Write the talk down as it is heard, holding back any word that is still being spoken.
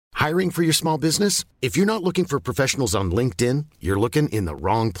Hiring for your small business? If you're not looking for professionals on LinkedIn, you're looking in the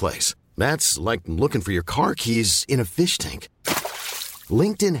wrong place. That's like looking for your car keys in a fish tank.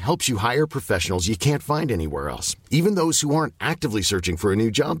 LinkedIn helps you hire professionals you can't find anywhere else, even those who aren't actively searching for a new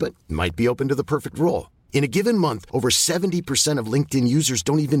job but might be open to the perfect role. In a given month, over 70% of LinkedIn users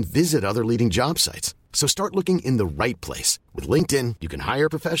don't even visit other leading job sites. So start looking in the right place. With LinkedIn, you can hire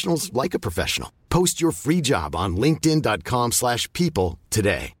professionals like a professional. Post your free job on linkedin.com/people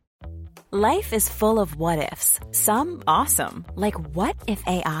today. Life is full of what-ifs. Some awesome, like what if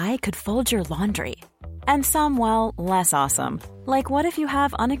AI could fold your laundry? And some, well, less awesome, like what if you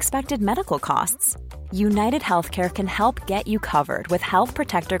have unexpected medical costs? United Healthcare can help get you covered with Health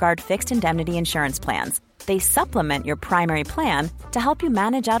Protector Guard fixed indemnity insurance plans. They supplement your primary plan to help you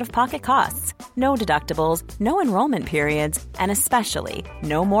manage out-of-pocket costs. No deductibles, no enrollment periods, and especially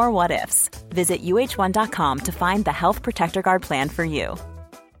no more what-ifs. Visit uh1.com to find the Health Protector Guard plan for you.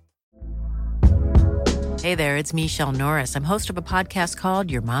 Hey there, it's Michelle Norris. I'm host of a podcast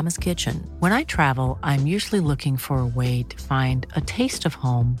called Your Mama's Kitchen. When I travel, I'm usually looking for a way to find a taste of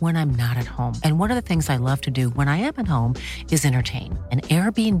home when I'm not at home. And one of the things I love to do when I am at home is entertain. And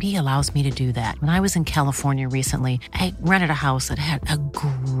Airbnb allows me to do that. When I was in California recently, I rented a house that had a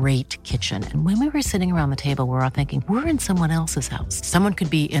great kitchen. And when we were sitting around the table, we were all thinking, we're in someone else's house. Someone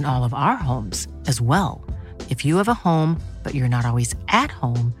could be in all of our homes as well. If you have a home, but you're not always at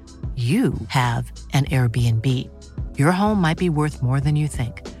home, you have an Airbnb. Your home might be worth more than you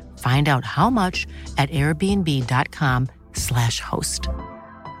think. Find out how much at airbnb.com/host.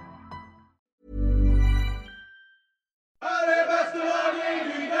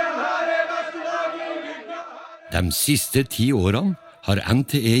 De siste 10 årene har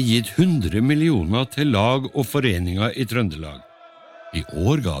NTE gitt 100 millioner til lag og foreninger i Trøndelag. I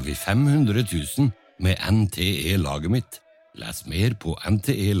år ga vi 500 000 med NTE Laget mitt. Les mer på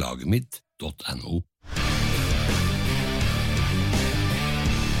ntelagetmitt.no.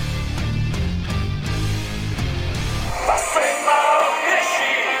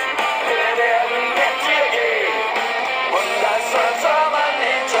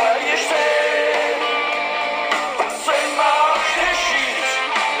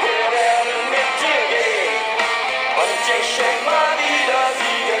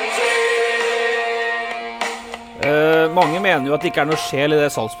 Mange mener jo at det ikke noe sjel i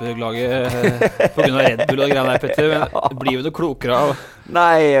det Salzburg-laget på grunn av Red Bull og greiene der, Petter, men blir vi noe klokere av?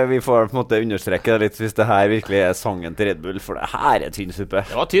 Nei, vi får på en måte understreke det litt hvis det her virkelig sangen til Red Bull, for det her tynn suppe.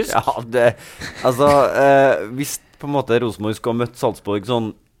 Det var tysk. Ja, altså, hvis på en måte Rosenborg skal møte Salzburg sånn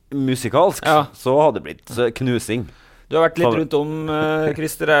musikalsk, så hadde det blitt knusing. Du har vært litt rundt om,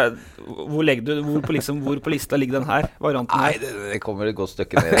 Christer. Hvor på lista ligger den her varianten? Nei, det kommer et godt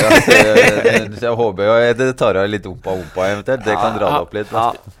stykke ned. Så jeg håper jo det tar jeg litt ompa eventuelt. Det kan dra det opp litt.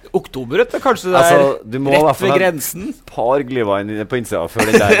 Oktober, kanskje det rett ved grensen? Par gliva på innsida før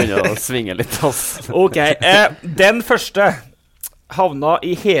den der begynner å svinge litt. Ok, den første havna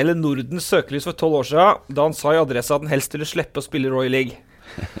i hele Nordens søkelys for 12 år siden, da han sa i Adressa at han helst ville slippe å spille Royal League.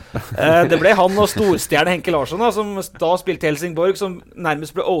 Det ble han og storstjerne Henke Larsson da, som da spilte Helsingborg, som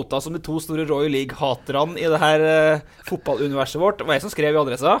nærmest ble outa som de to store Royal League-haterne i det her fotballuniverset vårt. Det var jeg som skrev i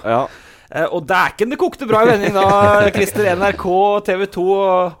Adressa. Ja. Og dæken, det kokte bra i vending da, Christer. NRK, TV 2,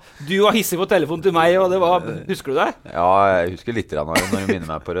 og du var hissig på telefonen til meg, og det var, husker du det? Ja, jeg husker litt når du minner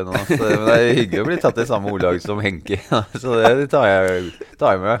meg på det nå. Så det er hyggelig å bli tatt i samme ordlag som Henke. Så det tar jeg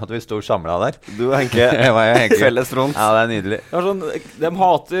med, at vi står samlet der. Du og Henke, felles front. Ja, det er nydelig. Det sånn, de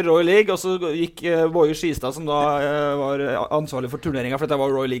hater Royal League, og så gikk Boje Skistad, som da var ansvarlig for turneringen, for dette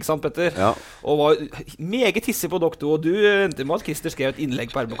var Royal League, sant, Petter? Ja. Og var meget hissig på doktor, og du endte med at Christer skrev et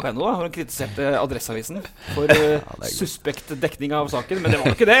innlegg på RBK.no da, kritiserte Adresseavisen for suspekt dekning av saken, men det var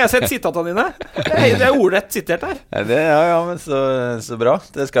ikke det. Jeg har sett sitatene dine. Det er ordrett sitert her. Ja, men så bra.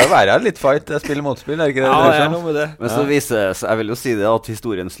 Det skal jo være litt fight. Jeg spiller motspill, er ikke det? Ja, det er noe med det. Men så viser, jeg vil jo si det, at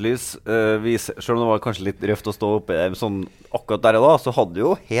historiens lys viser, selv om det var kanskje litt røft å stå oppe sånn akkurat der og da, så hadde du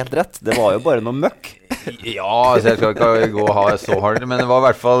jo helt rett. Det var jo bare noe møkk. Ja, altså jeg skal ikke gå og ha så hardt, men det var i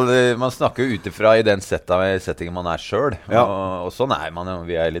hvert fall, man snakker jo utifra i den settingen man er selv, og sånn er man jo,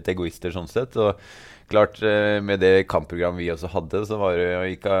 vi er litt egoister sånn sett, og klart med det kampprogram vi også hadde, så var det jo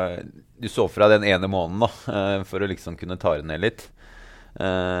ikke, du så fra den ene måneden da, for å liksom kunne ta det ned litt,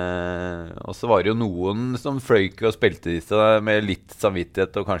 og så var det jo noen som fløyk og spilte disse med litt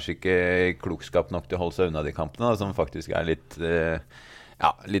samvittighet og kanskje ikke klokskap nok til å holde seg unna de kampene da, som faktisk er litt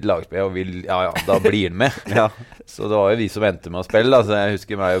Ja, litt lagspill, og da blir han med. Så det var jo vi som endte med å spille. Altså, jeg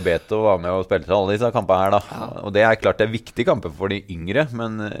husker meg og Beto var med og spilte alle disse kampene her. Da. Og det klart det viktige kamper for de yngre,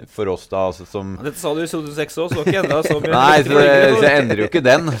 men for oss da altså, som... Dette sa du i 2006 også, så ikke enda så mye. Nei, så jeg endrer jo ikke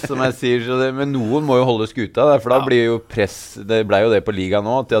den, som jeg sier. Men noen må jo holde skuta, for da blir jo press, det ble jo det på liga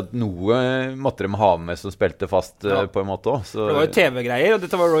nå, til at noe måtte de ha med som spilte fast på en måte også. Det var jo TV-greier, og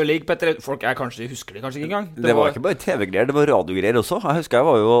dette var Royal League, Petter. Folk husker det kanskje ikke engang. Det var ikke bare TV-greier, det var radiogreier også. Jeg husker jeg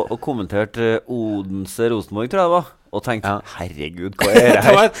var jo og kommenterte Odense Rosenborg, tror jeg det var. Og tenkte, herregud, hva det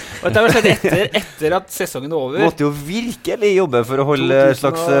her? Det var skjedd etter at sesongen er over. Måtte jo virkelig jobbe for å holde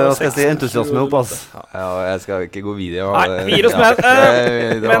slags entusiasme opp, ass. Ja, jeg skal ikke gå videre. Nei, vi gir oss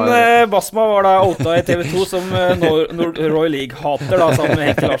med. Men Basma var da outa i TV 2 som Royal League-hater da, sammen med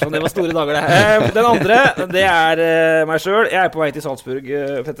Henke Larsson. Det var store dager det. Den andre, det meg selv. Jeg på vei til Salzburg,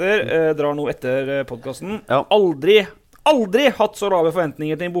 Petter. Drar nå etter podcasten. Aldri hatt så lave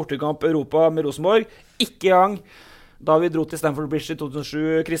forventninger til en bortekamp i Europa med Rosenborg. Ikke gang. Da vi dro til Stamford Bridge i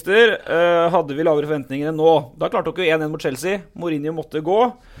 2007, Christer, hadde vi lavere forventninger enn nå. Da klarte dere 1-1 mot Chelsea. Mourinho måtte gå.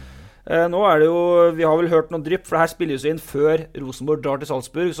 Nå det jo, vi har vel hørt noe drypp, for det her spilles jo inn før Rosenborg drar til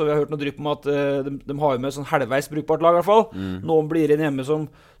Salzburg, så vi har hørt noe drypp om at de har jo med sånn halvveis brukbart lag i hvert fall. Noen blir inn hjemme som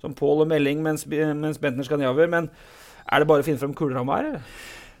Paul og Melling, mens Bentner skal nedover. Men det bare å finne frem kuleramma her, eller?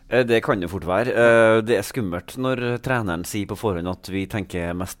 Det kan jo fort være. Det skummelt når treneren sier på forhånd at vi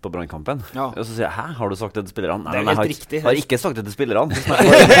tenker mest på brannkampen. Og så sier jeg, har du sagt det til spillerne? Det helt riktig. Jeg har ikke sagt det til spillerne.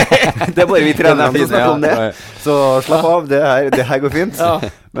 Det bare vi trenerne som snakker om det. Så slapp av, det her går fint.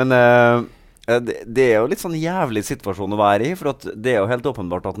 Men det jo litt sånn jævlig situasjon å være i, for at det jo helt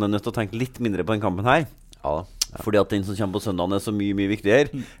åpenbart at man nødt til å tenke litt mindre på den kampen her. Fordi at den som kommer på søndagen så mye, mye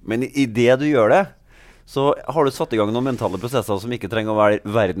viktigere. Men i det du gjør det, så har du satt i gang noen mentale prosesser som ikke trenger å være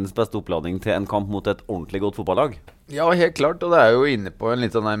verdens beste oppladning til en kamp mot et ordentlig godt fotballag. Ja, helt klart, og det jo inne på en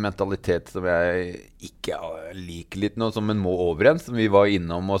litt sånn mentalitet som jeg ikke liker litt nå, som en må over en, som vi var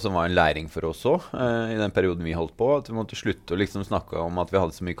innom, og som var en læring for oss også, i den perioden vi holdt på, at vi måtte slutte å liksom snakke om at vi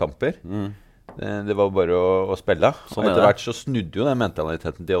hadde så mye kamper. Det var bare å spille. Og etter hvert så snudde jo den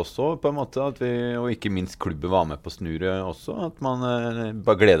mentaliteten til også, på en måte, at vi, og ikke minst klubben var med på snuret også, at man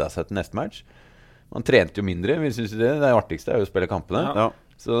bare gledet seg til neste match. Man trente jo mindre, vi synes det artigste jo å spille kampene.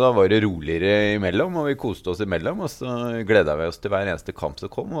 Så da var det roligere imellom, og vi koste oss imellom, og så gledet vi oss til hver eneste kamp som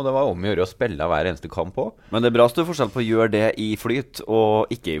kom, og det var om å gjøre å spille hver eneste kamp på. Men det bra stor forskjell på å gjøre det i flyt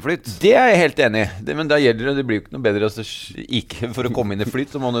og ikke i flyt. Det jeg helt enig i, men da gjelder det blir jo ikke noe bedre ikke for å komme inn i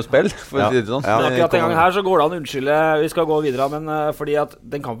flyt, så må du spille, for å si det sånn. Akkurat en gang her så går det an å unnskylde, vi skal gå videre, men fordi at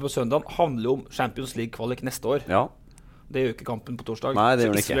den kampen på søndag handler om Champions League-kvalik neste år. Det gjør ikke kampen på torsdag. Nei, det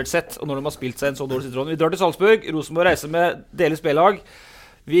gjør det ikke. Sett, og når de har spilt seg en så dårlig situasjon. Vi drar til Salzburg, Rosenborg reiser med deler spillag.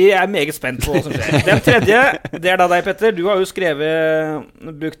 Vi meget spent på hva som skjer. Den tredje, det da deg, Petter. Du har jo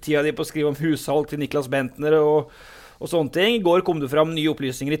brukt tida di på å skrive om hushold til Niklas Bentner og sånne ting. I går kom det fram nye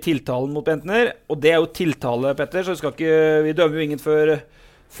opplysninger i tiltalen mot Bentner, og det jo tiltale, Petter, så vi dømmer jo ingen før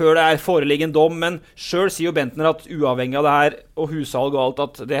det foreligger en dom, men selv sier jo Bentner at uavhengig av det her, og hussalg og alt,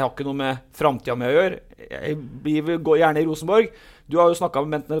 at det har ikke noe med fremtiden med å gjøre. Jeg går gjerne i Rosenborg. Du har jo snakket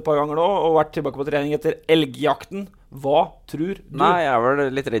med Bentner et par ganger nå, og vært tilbake på trening etter elgjakten. Hva tror du? Nei, jeg vel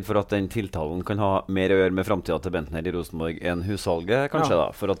litt redd for at den tiltalen kan ha mer å gjøre med fremtiden til Bentner i Rosenborg enn hussalget, kanskje da.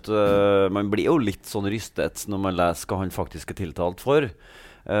 For at man blir jo litt sånn rystet når man leser hva han faktisk tiltalt for.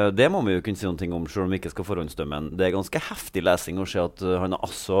 Det må vi jo kunne si noen ting om, selv om vi ikke skal forhåndsdømme. Det ganske heftig lesing å se at han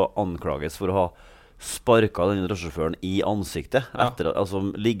altså anklages for å ha sparket denne drosjesjåføren i ansiktet, altså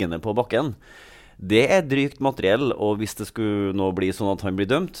liggende på bakken. Det drygt materiell, og hvis det skulle nå bli sånn at han blir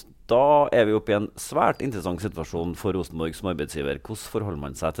dømt, da vi oppe i en svært interessant situasjon for Rosenborg som arbeidsgiver. Hvordan forholder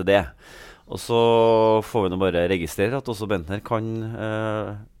man seg til det? Og så får vi nå bare registrere at også Bentner kan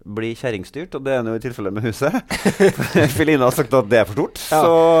bli kjerringstyrt, og det jo i tilfelle med huset. Felina har sagt at det for stort,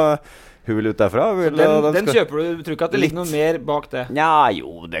 så hun vil ut derfra. Den kjøper du, tror ikke at det ligger noe mer bak det? Ja,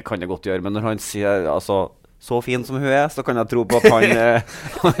 jo, det kan det godt gjøre, men når han sier, altså, så fin som hun så kan jeg tro på at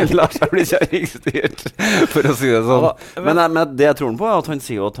han lar seg bli kjerringstyrt, for å si det sånn. Men det jeg tror på at han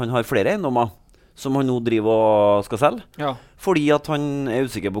sier at han har flere eiendommer som han nå driver og skal selge. Fordi at han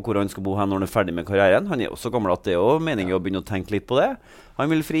usikker på hvor han skal bo her når han ferdig med karrieren. Han jo så gammel at det jo meningen å begynne å tenke litt på det. Han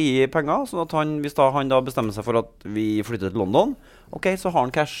vil frigi penger, sånn at hvis han da bestemmer seg for at vi flytter til London, så har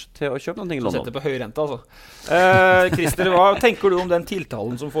han cash til å kjøpe noen ting i London. Så setter på høy rente, altså. Christer, hva tenker du om den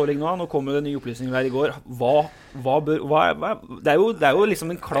tiltalen som foreligger nå? Nå kommer det nye opplysninger der i går. Det er jo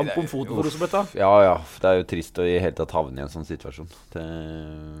liksom en klamp om foten for oss om dette. Ja, det jo trist å i hele tatt havne i en sånn situasjon.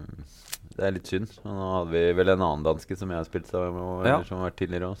 Det litt synd. Og nå hadde vi vel en annen danske som jeg har spilt sammen med, eller som har vært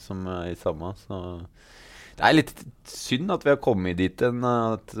tidligere også, som i samme. Så Det litt synd at vi har kommet dit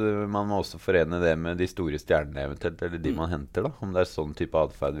at man må også forene det med de store stjernene eventuelt, eller de man henter da. Om det sånn type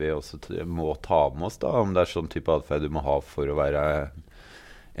adferd vi også må ta med oss da, om det sånn type adferd du må ha for å være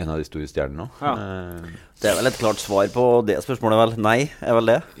en av de store stjernene nå. Ja. Det vel et klart svar på det spørsmålet vel? Nei,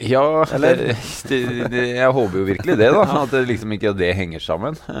 vel det? Ja, jeg håper jo virkelig det da, at det liksom ikke det henger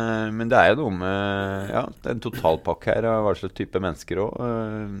sammen. Men det jo noe med, det en totalpakke her av hva slags type mennesker også,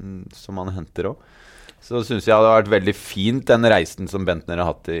 som man henter også. Så synes jeg det har vært veldig fint den reisen som Bentner har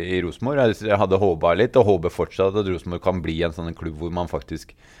hatt i Rosenborg. Jeg hadde håpet litt, og håper fortsatt at Rosenborg kan bli en sånn klubb hvor man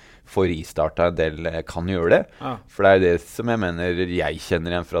faktisk får ristarta en del, kan gjøre det. Ja. For det det som jeg mener jeg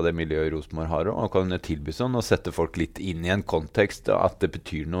kjenner igjen fra det miljøet Rosenborg har, og kan tilby sånn, og sette folk litt inn i en kontekst, at det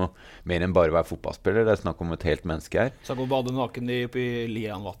betyr noe mer enn bare å være fotballspiller. Det snakk om et helt menneske her. Så gå bade naken oppe i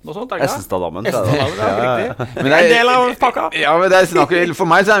Lianvatn og sånt, Essenstadammen. Men det en del av pakka. Ja, men for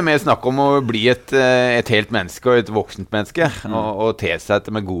meg så det mer snakk om å bli et helt menneske, og et voksent menneske, og te seg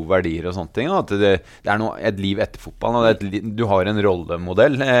etter med gode verdier og sånne ting. At det noe, et liv etter fotballen, og du har en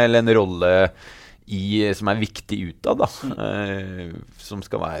rollemodell, eller en rolle som viktig utad da, som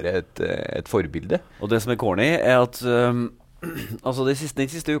skal være et forbilde. Og det som corny at altså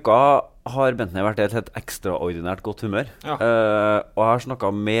den siste uka har Bentner vært i et helt ekstraordinært godt humør. Ja. Og jeg har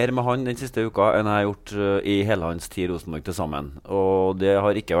snakket mer med han den siste uka enn jeg har gjort i hele hans tid i Rosenborg til sammen. Og det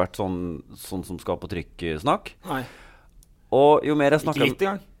har ikke vært sånn som skal på trykksnakk. Nei. Og jo mer jeg snakker... Ikke litt i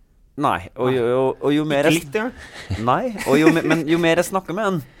gang? Nei. Og jo mer ikke litt i gang? Nei. Men jo mer jeg snakker med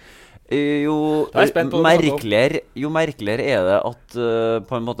han, jo merkeligere det at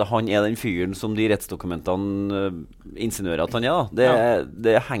på en måte han den fyren som de rettsdokumentene insinuerer at han da.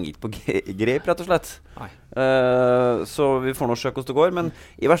 Det henger ikke på grep, rett og slett. Så vi får nå se hvordan det går, men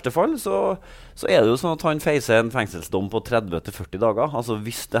i verste fall så det jo sånn at han feiser en fengselsdom på 30-40 dager. Altså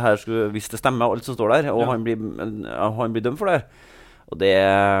hvis det stemmer alt som står der, og han blir dømt for det. Og det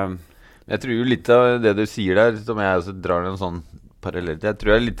jeg tror jo litt av det du sier der, som jeg også drar en sånn parallelt. Jeg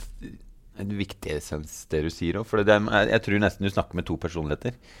tror det litt en viktig essens det du sier også, for jeg tror nesten du snakker med to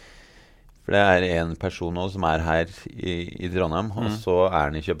personligheter. For det en person også som her i Trondheim, og så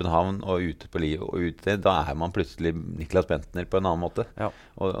han i København og ute på livet og ute. Da man plutselig Niklas Bentner på en annen måte. Ja.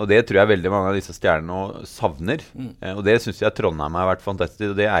 Og det tror jeg veldig mange av disse stjernene savner. Og det synes jeg Trondheim har vært fantastisk,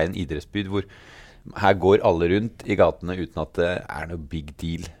 og det en idrettsby hvor her går alle rundt i gatene uten at det noe big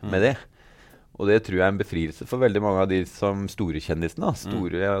deal med det. Og det tror jeg en befrielse for veldig mange av de som store kjendisene,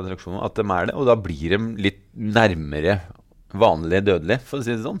 store attraksjoner, at de det. Og da blir de litt nærmere vanlige dødelige, for å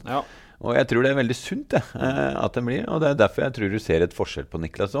si det sånn. Ja. Og jeg tror det veldig sunt at de blir, og det derfor jeg tror du ser et forskjell på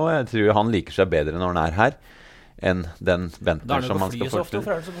Niklas. Og jeg tror han liker seg bedre når han her, enn den Bentner som man skal forstå.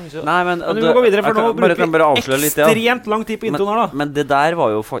 Nei, men du må gå videre, for nå bruker vi ekstremt lang tid på introen her da. Men det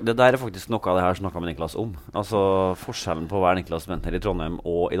der faktisk noe av det her snakket med Niklas om. Altså forskjellen på å være Niklas Bentner i Trondheim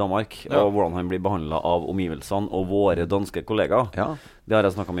og i Danmark, og hvordan han blir behandlet av omgivelsene og våre danske kollegaer. Ja. Det har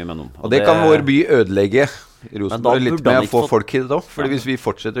jeg snakket mye med om. Og det kan vår by ødelegge Rosenborg litt med å få folk hit da. Fordi hvis vi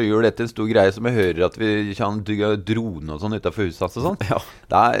fortsetter å gjøre dette en stor greie, som jeg hører at vi kan drone og sånn utenfor huset og sånn,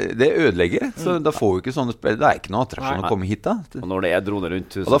 det ødelegger. Så da får vi ikke sånne spillere. Det ikke noe attraksjon å komme hit da. Og når det droner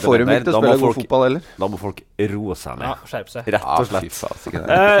rundt huset, og da får de ikke til å spille god fotball heller. Da må folk roe seg ned. Ja, skjerpe seg. Rett og slett.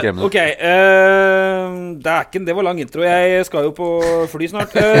 Ok, det var lang intro. Jeg skal jo på fly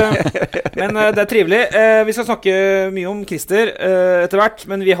snart. Men det trivelig. Vi skal snakke mye om Christer etter hvert,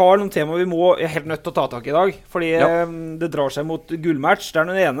 men vi har noen tema vi er helt nødt til å ta tak i dag. Fordi det drar seg mot gullmatch. Det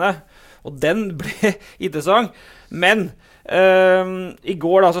den ene, og den ble interessant. Men i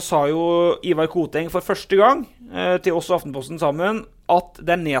går da så sa jo Ivar Koteng for første gang til oss og Aftenposten sammen at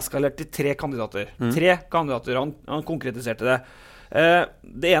det nedskalert til 3 kandidater. 3 kandidater, han konkretiserte det.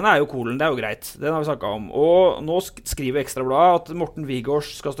 Det ene jo Kolen, det jo greit. Den har vi snakket om. Og nå skriver Ekstrabladet at Morten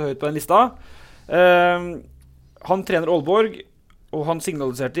Vigårds skal stå høyt på den lista. Han trener Aalborg, og han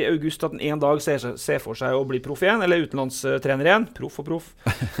signaliserte i august at han en dag ser for seg å bli proff igjen, eller utenlandstrener igjen. Proff og proff.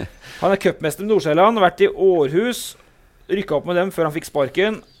 Han cupmester med Nordsjælland, vært i Århus, rykket opp med dem før han fikk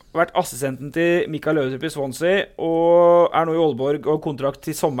sparken, vært assistenten til Mikael Laudrup i Swansea, og nå i Aalborg og kontrakt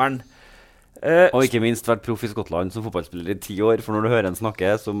til sommeren. Og ikke minst vært proff i Skottland som fotballspiller i 10 år, for når du hører han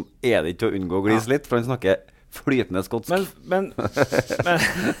snakke, så det ikke til å unngå å glise litt, for han snakker flytende skotsk. Men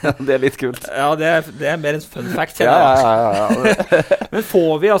det litt kult. Ja, det mer en fun fact. Ja. Men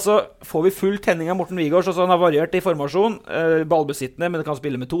får vi full tenning av Morten Vigårds, altså han har variert i formasjon, ballbesittende, men det kan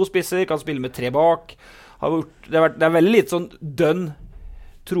spille med 2 spisser, kan spille med 3 bak. Det veldig litt sånn dønn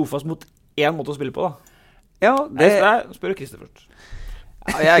trofast mot én måte å spille på da. Ja, det spør Christer først.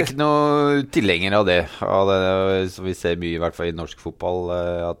 Jeg ikke noe tilhenger av det, som vi ser mye i hvert fall i norsk fotball,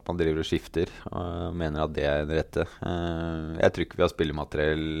 at man driver og skifter og mener at det den rette. Jeg tror ikke vi har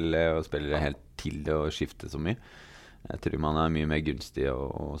spillemateriell og spillere helt til å skifte så mye. Jeg tror man mye mer gunstig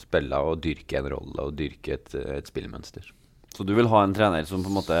å spille og dyrke en rolle og dyrke et spillmønster. Så du vil ha en trener som på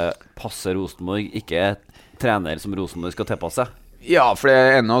en måte passer Rosenborg, ikke et trener som Rosenborg skal tilpasse? Ja, for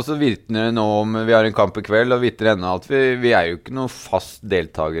ennå så vitner det nå om vi har en kamp i kveld, og vitner ennå at vi jo ikke noen fast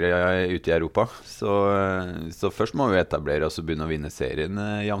deltagere ute i Europa. Så først må vi etablere oss og begynne å vinne serien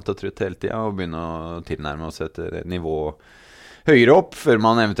jevnt og trutt hele tiden, og begynne å tilnærme oss et nivå høyere opp, før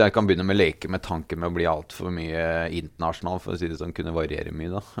man eventuelt kan begynne med leke med tanken med å bli alt for mye internasjonal, for å si det sånn, kunne variere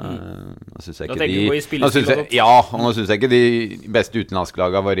mye da. Nå synes jeg ikke nå synes jeg ikke de beste utenlandske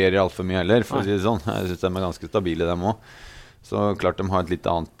lagene varierer alt for mye heller, for å si det sånn. Jeg synes de ganske stabile dem også. Så klart de har et litt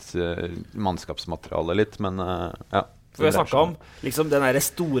annet mannskapsmateriale litt, men ja. For vi har snakket om liksom, den der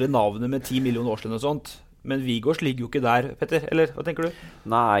store navnet med 10 millioner årslønn og sånt, men Vigårds ligger jo ikke der, Petter, eller hva tenker du?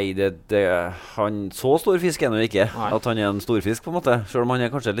 Nei, han så stor fisk nå ikke, at han en stor fisk på en måte, selv om han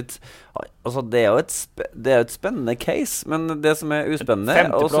kanskje litt, altså det jo et spennende case, men det som uspennende...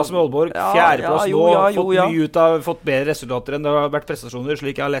 Femteplass med Aalborg, fjerdeplass nå, fått mye ut av, fått bedre resultater enn det har vært prestasjoner,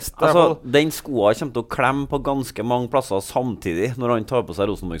 slik jeg har lest. Altså, den skoa kommer til å klemme på ganske mange plasser samtidig, når han tar på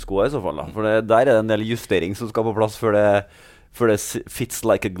seg Rosenborg-skoa i så fall, da. For der det en del justering som skal på plass for det fits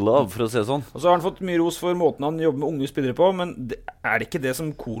like a glove, for å si det sånn. Og så har han fått mye ros for måten han jobber med unge spillere på, men det ikke det som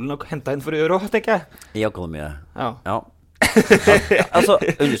Kolen har hentet inn for å gjøre også, tenker jeg? I akademiet. Ja. Altså,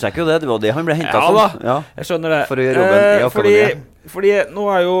 understrekker jo det var det han ble hentet sånn. Ja, jeg skjønner det. For å gjøre jobben i akademiet. Fordi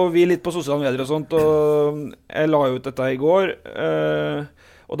nå jo vi litt på sosiale medier og sånt, og jeg la ut dette i går,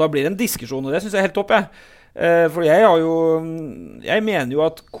 og da blir det en diskusjon, og det synes jeg helt topp, for jeg mener jo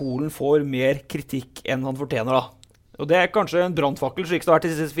at Kolen får mer kritikk enn han fortjener da. Og det kanskje en brandfakkel, slik det har vært i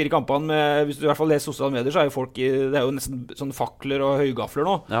de siste 4 kampene. Hvis du i hvert fall leser sosiale medier, så jo folk det jo nesten sånne fakler og høygafler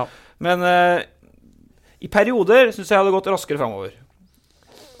nå. Ja. Men i perioder synes jeg hadde gått raskere fremover.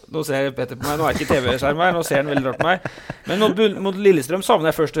 Nå ser Petter på meg, nå ikke TV-skjerm her, nå ser han veldig rart på meg. Men mot Lillestrøm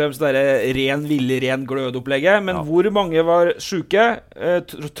savner jeg først og fremst det ren glød-opplegget. Men hvor mange var syke?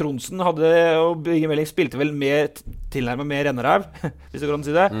 Tronsen hadde, og Birger Meling spilte vel tilnærmet mer renneræv, hvis det går an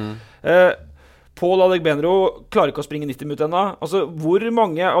å si det. Pål Adegbenro klarer ikke å springe 90 minutter ennå. Altså, hvor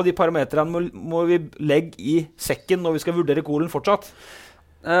mange av de parametrene må vi legge i sekken når vi skal vurdere Kolen fortsatt?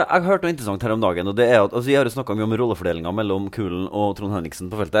 Jeg hørte noe interessant her om dagen, og det at jeg har jo snakket mye om rollefordelingen mellom Kulen og Trond Henriksen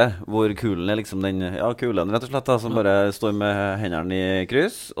på feltet, hvor Kulen liksom den, Kulen rett og slett da, som bare står med hendene i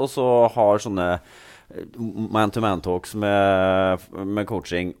kryss, og så har sånne man-to-man-talks med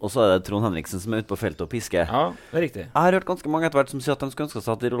coaching, og så det Trond Henriksen som ute på feltet og pisker. Ja, det riktig. Jeg har hørt ganske mange etter hvert som sier at de skulle ønske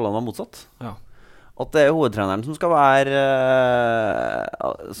seg at de rollene var motsatt. Ja. At det hovedtreneren som skal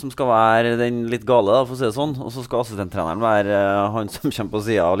være den litt gale da, for å si det sånn, og så skal assistenttreneren være han som kommer på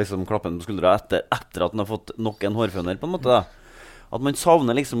siden og liksom klapper den på skuldra etter at han har fått nok en hårføner på en måte da. At man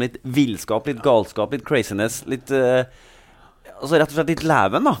savner liksom litt villskap, litt galskap, litt craziness, litt altså rett og slett litt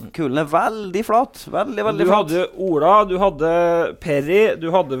leven da. Kulen veldig flat, veldig flat. Du hadde Ola, du hadde Perry,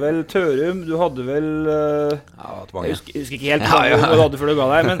 du hadde vel Tørum, du hadde vel jeg husker ikke helt hva du hadde før du ga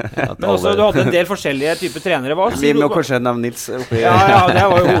deg, men også du hadde en del forskjellige typer trenere. Vi må kanskje nevne Nils oppi. Ja, det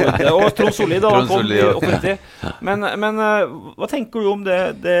var jo hovedet. Og Trond Solli da, han kom offentlig. Men hva tenker du om det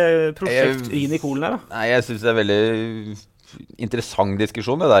prosjektet i Kolen her da? Nei, jeg synes det veldig interessant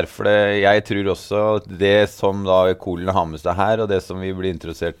diskusjon det der, for jeg tror også det som da Kolen har med seg her, og det som vi blir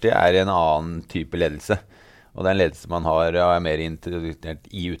interessert i, en annen type ledelse. Og det en ledelse man har mer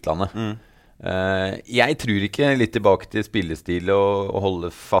introdusert i utlandet. Jeg tror ikke litt tilbake til spillestil og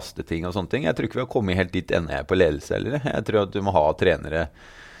holde faste ting og sånne ting. Jeg tror ikke vi har kommet helt dit ennå på ledelse heller. Jeg tror at du må ha trenere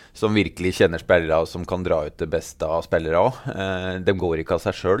som virkelig kjenner spillere og som kan dra ut det beste av spillere også. De går ikke av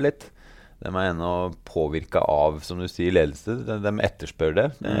seg selv litt. De ennå påvirket av, som du sier, ledelse. De etterspør det.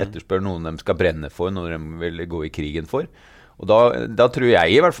 De etterspør noen de skal brenne for, noen de vil gå i krigen for. Og da tror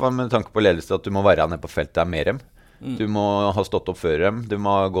jeg, i hvert fall med tanke på ledelse, at du må være nede på feltet mer dem. Du må ha stått opp før dem. Du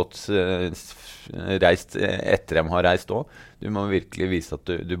må ha gått reist etter dem har reist også. Du må virkelig vise at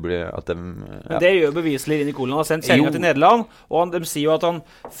du blir at de, ja. Det gjør beviselig inn i Kolen. Han har sendt sendinga til Nederland, og de sier jo at han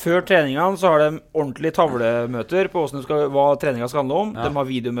før treningen så har de ordentlige tavlemøter på hva treninga skal handle om. Ja. De har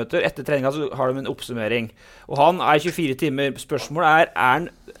videomøter. Etter treninga så har de en oppsummering. Og han 24 timer. Spørsmålet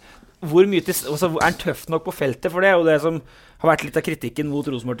hvor mye er han tøff nok på feltet for det? Og det som har vært litt av kritikken mot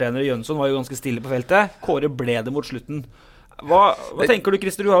Rosenborg-trener Jønsson var jo ganske stille på feltet. Kåre ble det mot slutten. Hva tenker du,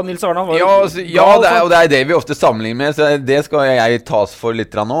 Christer? Du har Nils Arne. Og det er det vi ofte sammenligner med, så det skal jeg tas for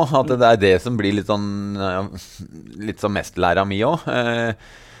litt nå, at det er det som blir litt sånn mestlæra mi også.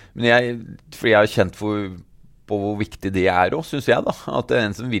 Men fordi jeg har kjent på hvor viktig det også, synes jeg da. At det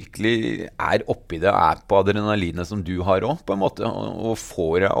en som virkelig oppi det, og på adrenalinet som du har også, på en måte, og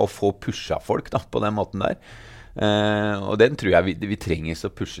få pusha folk da, på den måten der. Og den tror jeg vi trenger så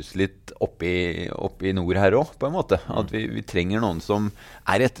pushes litt oppi nord her også, på en måte. At vi trenger noen som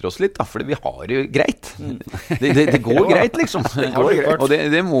etter oss litt, da, for vi har det greit. Det går greit, liksom. Og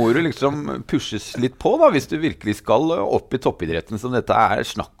det må du liksom pushes litt på, da, hvis du virkelig skal opp i toppidretten som dette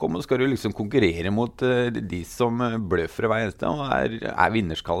snakk om, og skal du liksom konkurrere mot de som bløffer hver eneste, og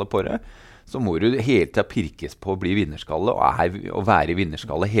vinnerskalle på det. Så må du hele tiden pirkes på å bli vinnerskalle, og være i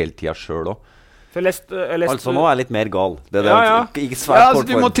vinnerskalle hele tiden selv også. Altså nå litt mer gal. Du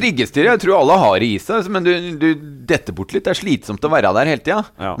må trigges til det. Jeg tror alle har det i seg, men du detter bort litt. Det slitsomt å være der hele tiden.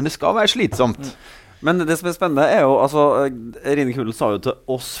 Ja. Men det skal være slitsomt. Men det som spennende jo, altså, Rine Kulen sa jo til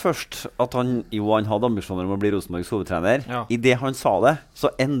oss først at han hadde ambisjoner om å bli Rosenborgs hovedtrener. Ja. I det han sa det, så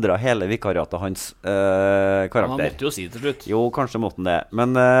endret hele vikariatet hans karakter. Han måtte jo si det til slutt. Jo, kanskje måtte han det.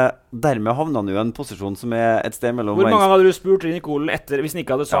 Men dermed havnet han jo i en posisjon som et sted mellom... Hvor mange hadde du spurt Rine Kulen etter, hvis han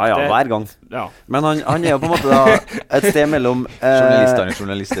ikke hadde sagt det? Ja, hver gang. Ja. Men han jo på en måte da et sted mellom...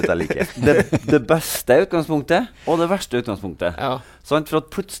 Journalister er like. Det beste utgangspunktet, og det verste utgangspunktet. Ja. For at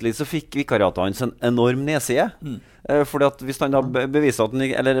plutselig så fikk vikariatet hans en enorm nedside. Fordi at hvis han da beviser at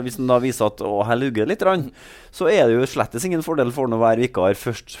hvis han da viser at her lugger litt, så det jo slettes ingen fordel for han å være vikar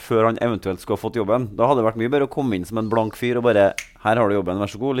først før han eventuelt skal ha fått jobben. Da hadde det vært mye bedre å komme inn som en blank fyr og bare, her har du jobben,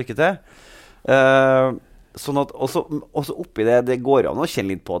 vær så god, lykke til. Sånn at også oppi det går an å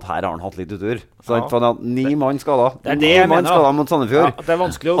kjenne litt på at her har han hatt litt utur. For han har 9 mann skadet. Det det jeg mener. 9 mann skadet mot Sandefjord. Ja, det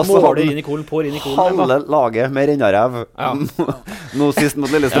vanskelig å måle Rine Kulen på Rine Kulen. Halve laget med rennarev. Ja. Nå sist mot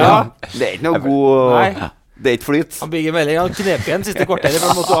Lillestrøm. Ja. Det ikke noe god... Det ikke flyt. Han bygger melding, han knep igjen siste kvarteret for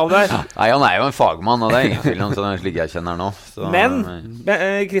å måtte av der. Nei, han jo en fagmann, og det ingen tvil om sånn slik jeg kjenner nå. Så. Men,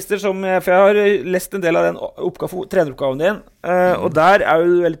 Christer, for jeg har lest en del av den treneroppgaven din, og der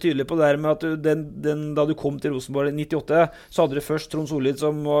du veldig tydelig på det der med at da du kom til Rosenborg i 98, så hadde du først Trond Solid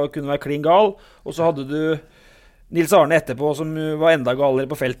som kunne være klin gal, og så hadde du Nils Arne etterpå som var enda galere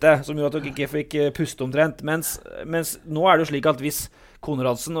på feltet, som gjorde at du ikke fikk puste omtrent, mens nå det jo slik at hvis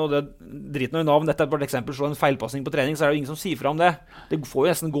Konradsen, og det driter noe i navn, dette bare et eksempel, slår en feilpassning på trening, så det jo ingen som sier fra om det. Det får jo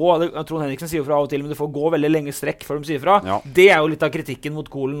nesten gå, Trond Henriksen sier fra av og til, men det får gå veldig lenge strekk før de sier fra. Ja. Det jo litt av kritikken mot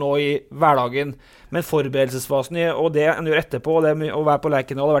Kolen nå i hverdagen, men forberedelsesfasen og det han gjør etterpå, og det med å være på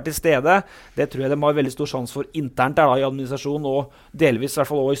Lerkendal og være til stede, det tror jeg de har veldig stor sjans for internt der da, i administrasjon, og delvis i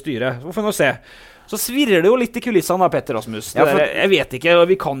hvert fall også i styret. Så får vi nå se. Så svirrer det jo litt i kulissene da, Petter Rasmus. Jeg vet ikke, og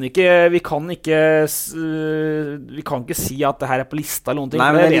vi kan ikke si at det her på lista eller noe.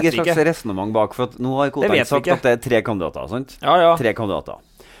 Nei, men det ligger et slags resonemang bak, for at nå har Koteng sagt at det 3 kandidater, sant? Ja. 3 kandidater.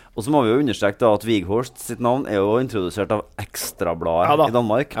 Og så må vi jo understreke da at Wighorst sitt navn jo introdusert av Ekstrabladet i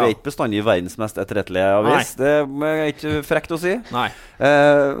Danmark. Det ikke bestandig verdens mest etterrettelige avis. Nei. Det ikke frekt å si. Nei.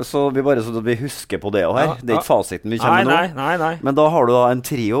 Så vi bare så at vi husker på det også her. Det ikke fasiten vi kommer med nå. Nei. Men da har du da en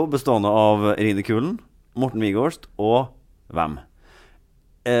trio bestående av Rine Kulen, Morten Wighorst og hvem?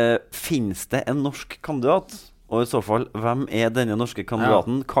 Finnes det en norsk kandidat? Og i så fall, hvem denne norske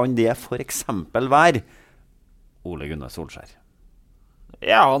kandidaten? Kan det for eksempel være Ole Gunnar Solskjær?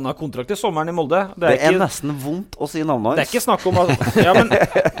 Ja, han har kontrakt i sommeren i Molde. Det nesten vondt å si navnet hans. Det ikke snakk om men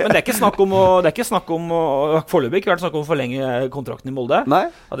det ikke snakk om foreløpig ikke vært snakk om å forlenge kontrakten i Molde. Nei.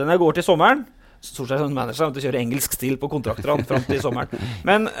 Ja, den går til sommeren. Solskjær som manager til å kjøre engelsk stil på kontrakter frem til sommeren.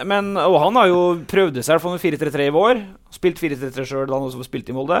 Og han har jo prøvd seg for 4-3-3 i vår. Spilt 4-3-3 selv da han også spilte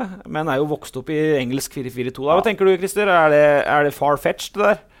i Molde. Men jo vokst opp i engelsk 4-4-2 da. Hva tenker du, Christer? Er det far-fetched det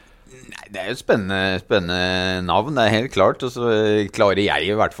der? Nei, det jo spennende navn, det helt klart. Og så klarer jeg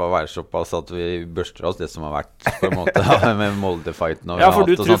i hvert fall å være såpass at vi børster oss det som har vært på en måte med Molde-fighten og for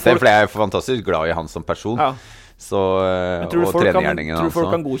for jeg fantastisk glad i han som person. Ja. Så, og trenergjerningen tror du folk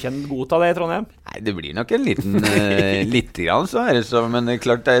kan godta det i Trondheim? Nei, det blir nok en litt grann så det så, men det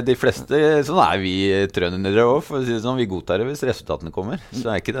klart de fleste, sånn vi trøndere også, for å si det sånn, vi godtar det hvis resultatene kommer,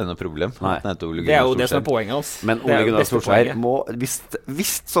 så ikke det noe problem. Det jo det som poenget altså. Men Ole Gunnar Solskjær må,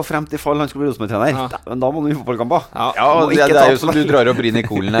 hvis så fremt i fall han skal bli Rosenborg-trener, men da må du i fotballkamper. Det jo som du drar opp Rine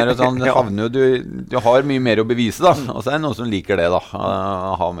Kulen her, og sånn, du har mye mer å bevise da, og så det noen som liker det da,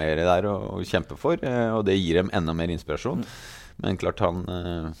 å ha mer der å kjempe for, og det gir dem enda mer inspirasjon. Men klart han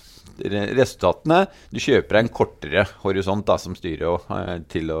resultatene. Du kjøper en kortere horisont da, som styrer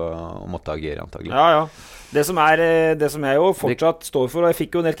til å måtte agere antagelig. Ja. Det som jeg jo fortsatt står for, og jeg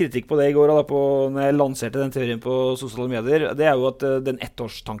fikk jo en del kritikk på det i går da, når jeg lanserte den teorien på sosiale medier, det jo at den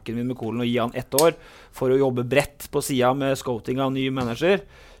ettårstanken min med Kolen, å gi han 1 år for å jobbe bredt på siden med scouting av ny manager,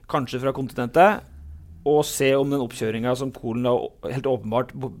 kanskje fra kontinentet, og se om den oppkjøringen som Kolen da helt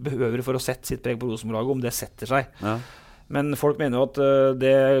åpenbart behøver for å sette sitt preg på Rosenborg-laget, om det setter seg. Ja. Men folk mener jo at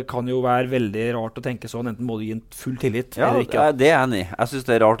det kan jo være veldig rart å tenke sånn, enten må du gi en full tillit eller ikke. Ja, det enig. Jeg synes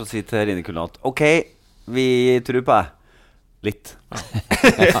det rart å si til Rine Kullen at ok, vi tror på deg. Litt.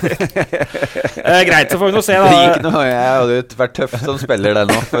 Greit, så får vi nå se da. Jeg hadde jo vært tøff som spiller der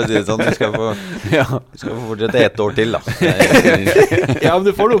nå, for å si det sånn. Du skal få fortsette 1 år til da. Ja, men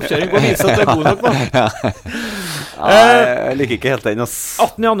du får en oppkjøring på å vise at du god nok da. Jeg liker ikke helt den.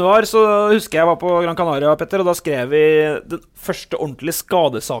 18. januar så husker jeg var på Gran Canaria, Petter, og da skrev vi den første ordentlige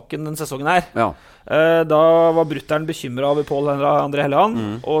skadesaken den sesongen her. Ja. Da var Brutteren bekymret over Pål André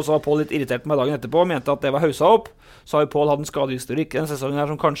Helland, og så var Pål litt irritert på meg dagen etterpå, mente at det var hauset opp. Så har jo Pål hatt en skadehistorikk den sesongen her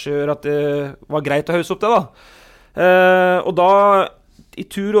som kanskje gjør at det var greit å hause opp det da. Og da, i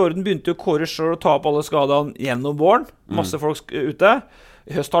tur og orden, begynte jo Kåre selv å ta opp alle skadene gjennom våren. Masse folk ute.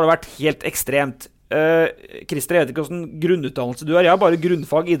 I høst har det vært helt ekstremt. Christer, jeg vet ikke hvordan grunnutdannelse du har. Jeg har bare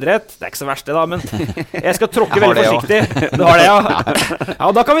grunnfag idrett. Det ikke så verst det da, men jeg skal tråkke veldig forsiktig. Du har det, ja. Ja,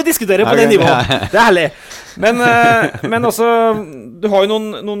 da kan vi diskutere på det nivået. Det herlig. Men altså, du har jo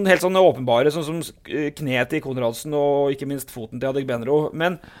noen helt sånne åpenbare, sånn som kneet til Konradsen og ikke minst foten til Adegbenro.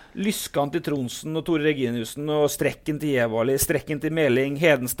 Men Lyskan til Tronsen og Tore Reginiussen og strekken til Jevali, strekken til Meling,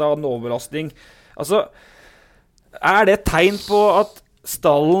 Hedenstad, en overlasting. Altså, det tegn på at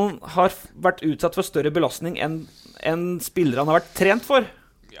stallen har vært utsatt for større belastning enn spillerne har vært trent for?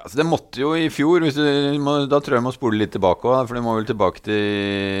 Ja, så det måtte jo i fjor, da tror jeg må spole litt tilbake også, for det må vel tilbake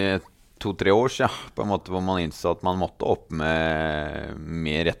til 2-3 år siden, på en måte hvor man innså at man måtte opp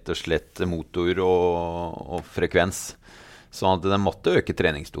med rett og slett motor og frekvens. Sånn at den måtte øke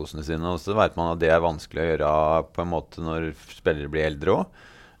treningsdosene sine, og så vet man at det vanskelig å gjøre på en måte når spillere blir eldre også.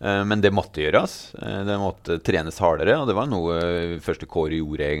 Men det måtte gjøres. Det måtte trenes hardere, og det var noe første Kåre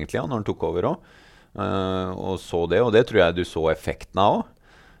gjorde egentlig, når han tok over også. Og så det, og det tror jeg du så effekten av også.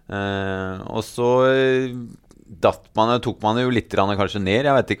 Og så tok man jo litt kanskje ned.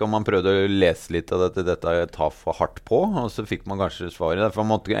 Jeg vet ikke om man prøvde å lese litt av dette tar for hardt på, og så fikk man kanskje svaret.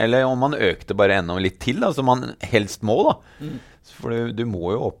 Eller om man økte bare enda litt til, som man helst må da. For du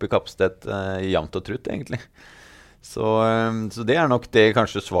må jo opp i kapasitet jevnt og trutt egentlig. Så det nok det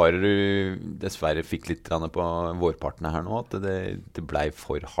kanskje svaret du dessverre fikk litt på vårpartene her nå, at det ble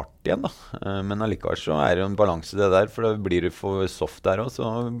for hardt igjen da. Men allikevel så det jo en balanse det der, for da blir du for soft der også,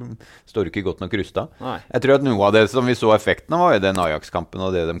 så står du ikke godt nok rustet. Jeg tror at noe av det som vi så effekten av var jo den Ajax-kampen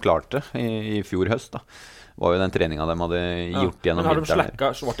og det de klarte i fjor høst da. Var jo den treningen de hadde gjort gjennom. Men har de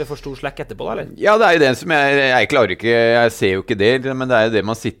slekket, ble det for stor slekk etterpå da, eller? Ja, det jo det som jeg klarer ikke, jeg ser jo ikke det, men det jo det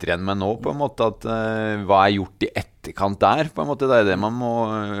man sitter igjen med nå på en måte, at hva gjort i etterkant der, på en måte, det det man må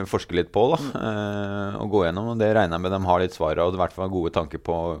forske litt på da, og gå gjennom, og det regner jeg med de har litt svaret, og i hvert fall gode tanker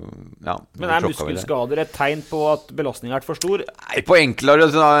på, ja. Men muskelskader et tegn på at belastningen vært for stor? Nei, på enklere,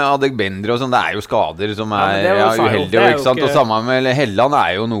 Adegbenro og sånn, det jo skader som uheldige, ikke sant? Og sammen med Helland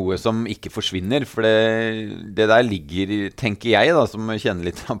jo noe som ikke forsvinner, for det der ligger, tenker jeg da, som kjenner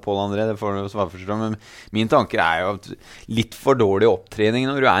litt av Pål André, det får du svare forstå, men min tanker jo at litt for dårlig opptrening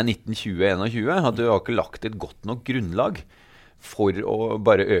når du 19-20-21, at du har ikke lagt et godt nok grunnlag for å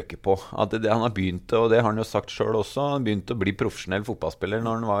bare øke på. At det han har begynt, og det har han jo sagt selv også, han begynte å bli profesjonell fotballspiller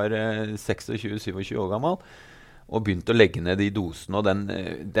når han var 26-27 år gammel, og begynte å legge ned de dosene, og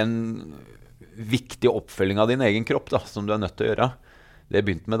den viktige oppfølgingen av din egen kropp da, som du nødt til å gjøre. Det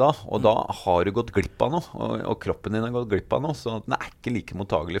begynte med da, og da har du gått glipp av noe, og kroppen din har gått glipp av noe, så den ikke like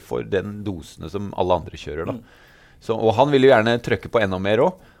mottagelig for den dosene som alle andre kjører da. Så, og han vil jo gjerne trykke på enda mer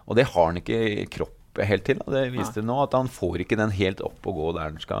også, og det har han ikke i kropp helt til. Det viste nå at han får ikke den helt opp og gå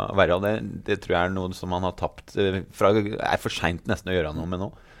der den skal være, og det tror jeg noe som han har tapt, for sent nesten å gjøre noe med nå.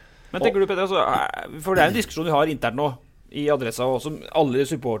 Men tenker du, Petter, altså, for det en diskusjon vi har internt nå, i Adressa, og som alle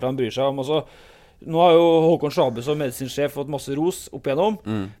supporterne bryr seg om, altså, nå har jo Håkon Schabe som medisinsjef fått masse ros opp igjennom,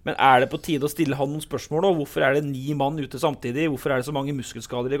 men det på tide å stille han noen spørsmål nå? Hvorfor det 9 mann ute samtidig? Hvorfor det så mange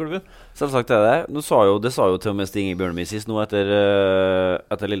muskelskader i klubben? Selvsagt det. Det sa jo til og med Stig Bjørnemi sist nå etter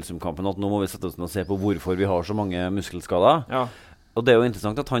Lillesund-kampen, at nå må vi sette oss ned og se på hvorfor vi har så mange muskelskader. Ja. Og det jo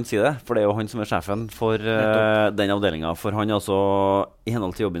interessant at han sier det, for det jo han som sjefen for den avdelingen. For han altså, i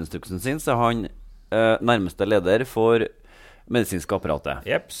henhold til jobbinstruksen sin, så han nærmeste leder for medisinske apparatet.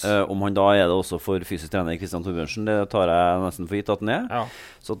 Jeps. Om han da det også for fysisk trener Kristian Torbjørnsen, det tar jeg nesten for gitt at han Ja.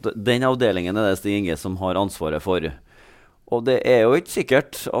 Så den avdelingen det Stig Inge som har ansvaret for. Og det jo ikke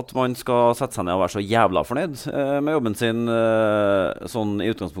sikkert at man skal sette seg ned og være så jævla fornøyd med jobben sin sånn i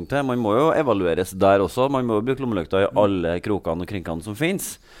utgangspunktet. Man må jo evalueres der også. Man må jo bruke lommelykta i alle krokene og krinkene som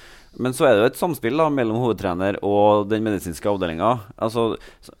finnes. Men så det jo et samspill da, mellom hovedtrener og den medisinske avdelingen. Altså,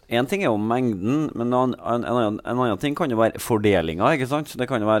 en ting jo mengden, men en annen ting kan jo være fordelingen, ikke sant? Det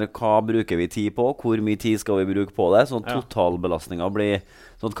kan jo være hva bruker vi tid på, hvor mye tid skal vi bruke på det, sånn at totalbelastningen blir,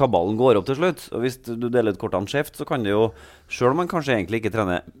 sånn at kabalen går opp til slutt. Og hvis du deler ut kortene skjeft, så kan det jo, selv om man kanskje egentlig ikke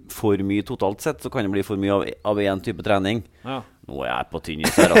trener for mye totalt sett, så kan det bli for mye av en type trening. Ja. Nå jeg på tynn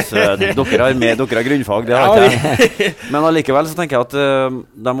is her, altså. Dere har grunnfag, det har ikke jeg. Men allikevel så tenker jeg at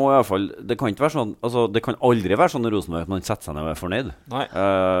de må i hvert fall, det kan ikke være sånn, altså det kan aldri være sånn i Rosenborg at man setter seg ned og fornøyd. Nei.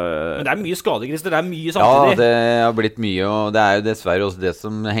 Men det mye skade, Christer, det mye samtidig. Ja, det har blitt mye, og det jo dessverre også det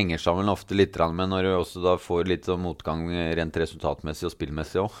som henger sammen ofte litt med når du også da får litt sånn motgang rent resultatmessig og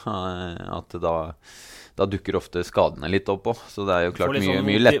spillmessig også, at da dukker ofte skadene litt opp også. Så det jo klart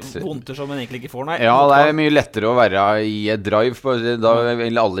mye lettere. Vondter som man egentlig ikke får, nei. Ja, det mye lettere å være i et drive. Da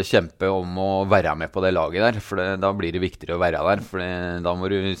vil alle kjempe om å være med på det laget der, for da blir det viktigere å være der. For da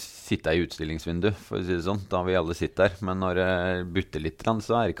må du sitte i utstillingsvindu, for å si det sånn. Da vil alle sitte der. Men når det butter litt,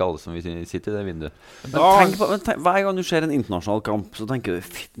 så det ikke alle som vil sitte i det vinduet. Men tenk, hver gang du ser en internasjonal kamp, så tenker du,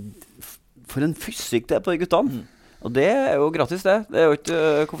 for en fysikk det på de guttene. Og det jo gratis det. Det jo ikke,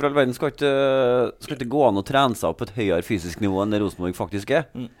 hvorfor all verden skal ikke gå an å trene seg opp på et høyere fysisk nivå enn det Rosenborg faktisk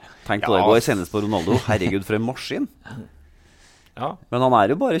Tenk på det, gå i senest på Ronaldo. Herregud, for en maskin. Ja. Men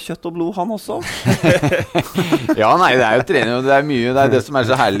han jo bare kjøtt og blod, han også. Ja, nei, det jo trening, og det mye, det det som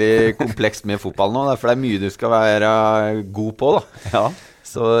så herlig komplekst med fotball nå, for det mye du skal være god på da. Ja.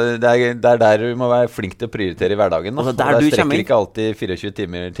 Så det der du må være flink til å prioritere i hverdagen da. Der og det strekker ikke alltid 24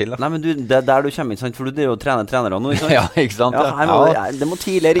 timer til da. Nei, men det der du kommer inn, sant? For du jo trener trenere nå, ikke sant? Ja, ikke sant? Ja, det må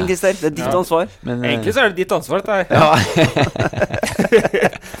tidligere inn, Christer. Det ditt ansvar. Men, egentlig så det ditt ansvar, dette her. Ja.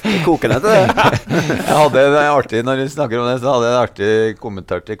 Kokende til det. Jeg hadde det artig, når du snakker om det, så hadde jeg en artig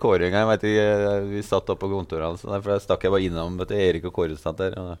kommentar til Kåre. Jeg vet ikke, vi satt opp på kontoret, så derfor stakk jeg bare innom Erik og Kåre satt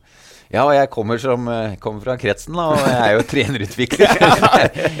der, ja, og jeg kommer fra kretsen da, og jeg jo trenerutvikler.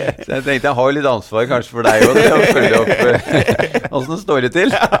 Så jeg tenkte jeg har jo litt ansvar kanskje for deg også, å følge opp hvordan det står det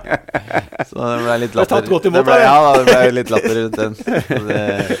til. Så det ble litt latter. Tatt godt imot, ja, det ble litt latter rundt den.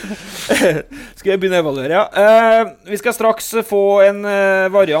 Skal jeg begynne å evaluere, ja. Vi skal straks få en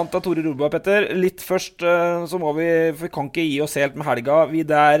variant av Tore Rolba, Petter. Litt først så må vi kan ikke gi oss helt med helga. Vi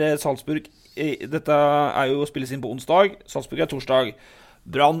Salzburg, dette jo spilles inn på onsdag, Salzburg torsdag.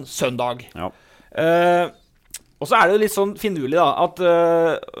 Brann søndag. Ja. Og så det jo litt sånn finurlig da, at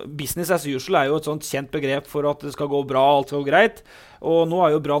business as usual jo et sånt kjent begrep for at det skal gå bra, alt skal gå greit. Og nå har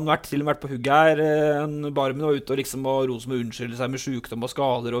jo Brann til og med vært på hugget her. Barmen var ute og liksom og Rosenborg unnskylder seg med sykdom og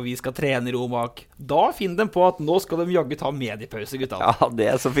skader, og vi skal trene i ro bak. Da finner de på at nå skal de jagge ta mediepause, gutta. Ja, det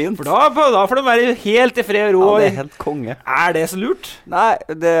så fint. For da får de være helt i fred og ro. Ja, det helt konge. Det så lurt? Nei,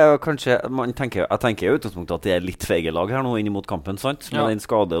 det jo kanskje, jeg tenker jo utgangspunktet at det litt feige lag her nå inn mot kampen, sant? Med den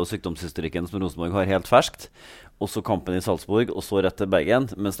skade- og sykdomshistorikken som Rosenborg har helt ferskt. Også kampen i Salzburg, og så rett til Bergen,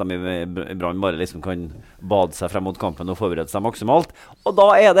 mens de i Brann bare liksom kan bade seg frem mot kampen og forberede seg maksimalt. Og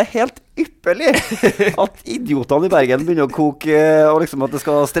da det helt ypperlig at idiotene i Bergen begynner å koke, og liksom at det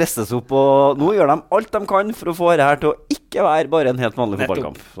skal stresses opp, og nå gjør de alt de kan for å få det her til å ikke være bare en helt vanlig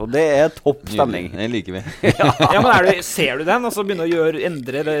fotballkamp. Og det topp stemning. Det liker vi. Ja, men ser du den, og så begynner å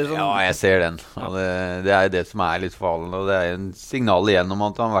endre det sånn? Ja, jeg ser den. Og det det som litt farlig, og det en signal igjen om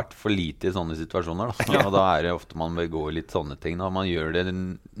at han har vært for lite i sånne situasjoner da. Og da det ofte man begår litt sånne ting da. Man gjør det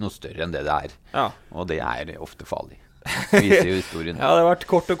noe større enn det ja. Og det ofte farlig. Viser jo historien. Ja, det har vært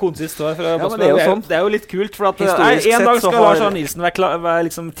kort og konsist her. Ja, det jo litt kult, for at en dag skal Lars Arne Nilsen være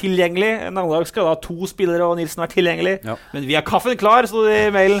liksom tilgjengelig, en annen dag skal da 2 spillere og Nilsen være tilgjengelig. Ja. Men vi kaffen klar, så det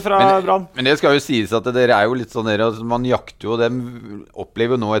mailen fra Brann. Men det skal jo sies at dere jo litt sånn, man jakter jo, de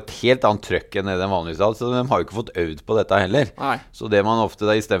opplever nå et helt annet trøkk enn det de vanligvis har, så de har jo ikke fått øvd på dette heller. Nei. Så det man ofte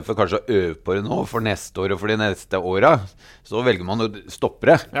da, i stedet for kanskje å øve på det nå, for neste år og for de neste årene, så velger man å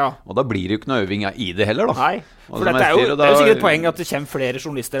stoppe det. Ja. Og da blir det jo ikke noe øving i det heller da. Nei. For det jo sikkert et poeng at det kommer flere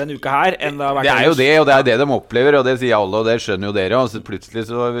journalister en uke her enn det har vært. Det jo det, og det det de opplever, og det sier alle, og det skjønner jo dere. Og så plutselig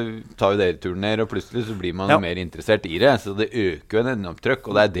så tar jo dere turen ned, og plutselig så blir man mer interessert i det. Så det øker jo en enormt trøkk,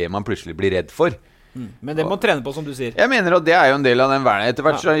 og det det man plutselig blir redd for. Men det må man trene på, som du sier. Jeg mener at det jo en del av den verden. Etter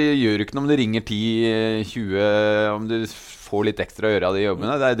hvert så gjør det ikke noe om det ringer 10-20, om du får litt ekstra å gjøre av de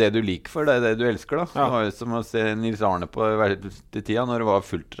jobbene. Det det du liker for, det det du elsker da. Det var jo som å se Nils Arne på tida, når det var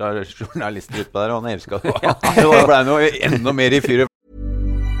fullt av journalister ute der, og han elsket det. Det ble noe enda mer I fyret.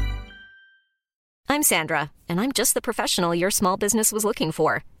 I'm Sandra, and I'm just the professional your small business was looking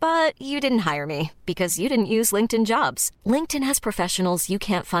for. But you didn't hire me because you didn't use LinkedIn Jobs. LinkedIn has professionals you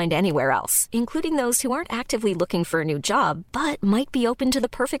can't find anywhere else, including those who aren't actively looking for a new job, but might be open to the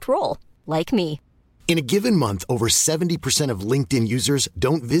perfect role, like me. In a given month, over 70% of LinkedIn users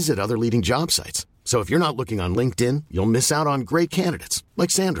don't visit other leading job sites. So if you're not looking on LinkedIn, you'll miss out on great candidates,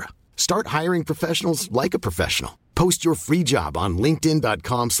 like Sandra. Start hiring professionals like a professional. Post your free job on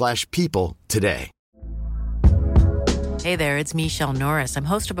linkedin.com/people today. Hey there, it's Michelle Norris. I'm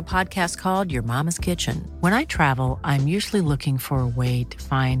host of a podcast called Your Mama's Kitchen. When I travel, I'm usually looking for a way to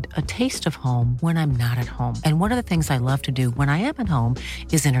find a taste of home when I'm not at home. And one of the things I love to do when I am at home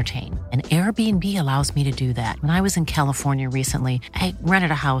is entertain. And Airbnb allows me to do that. When I was in California recently, I rented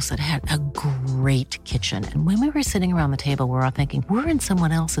a house that had a great kitchen. And when we were sitting around the table, we were all thinking, we're in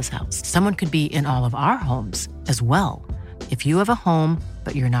someone else's house. Someone could be in all of our homes as well. If you have a home,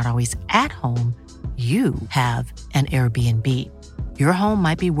 but you're not always at home, you have an Airbnb. Your home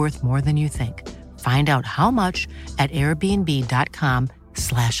might be worth more than you think. Find out how much at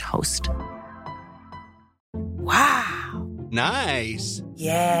airbnb.com/host. Wow. Nice.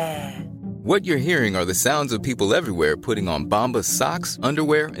 Yeah. What you're hearing are the sounds of people everywhere putting on Bombas socks,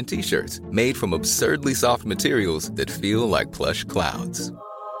 underwear, and T-shirts made from absurdly soft materials that feel like plush clouds.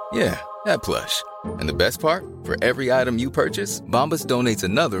 Yeah, that plush. And the best part? For every item you purchase, Bombas donates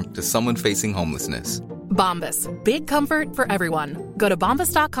another to someone facing homelessness. Bombas. Big comfort for everyone. Go to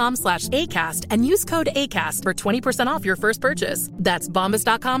bombas.com/ACAST and use code ACAST for 20% off your first purchase. That's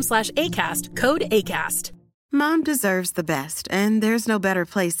bombas.com/ACAST. Code ACAST. Mom deserves the best, and there's no better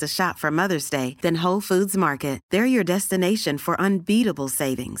place to shop for Mother's Day than Whole Foods Market. They're your destination for unbeatable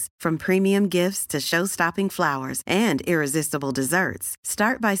savings, from premium gifts to show-stopping flowers and irresistible desserts.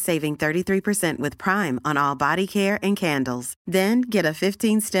 Start by saving 33% with Prime on all body care and candles. Then get a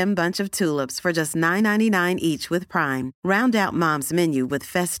 15-stem bunch of tulips for just $9.99 each with Prime. Round out Mom's menu with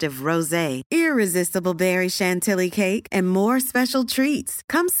festive rosé, irresistible berry chantilly cake, and more special treats.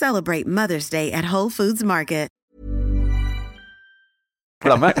 Come celebrate Mother's Day at Whole Foods Market.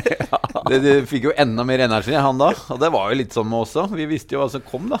 Det fikk jo enda mer energi han da. Og det var jo litt sånn med også. Vi visste jo hva som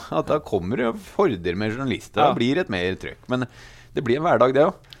kom da. At da kommer jo horder med journalister. Det blir et mer trøkk. Men det blir en hverdag det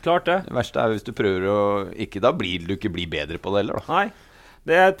jo. Klart det. Det verste hvis du prøver å ikke, da blir du ikke bedre på det heller da. Nei.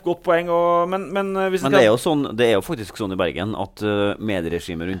 Det et godt poeng, men hvis men det jo sånn, det jo faktisk sånn I Bergen at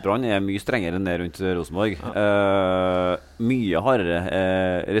medieregimet rundt Brann mye strengere enn det rundt Rosenborg. Mye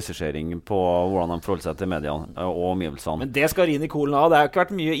hardere regissering på hvordan de forholder seg til mediene og omgivelsene. Men det skal Rini Kolen ha. Det har ikke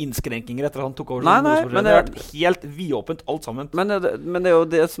vært mye innskrenkinger etter han tok over. Nei, men det har vært helt vidåpent alt sammen. Men det jo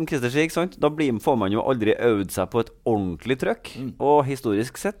det som Christer sier, ikke sant? Da får man jo aldri øvd seg på et ordentlig trøkk. Og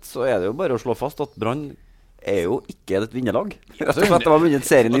historisk sett så det jo bare å slå fast at Brann jo ikke et vinnerlag. At det var vunnet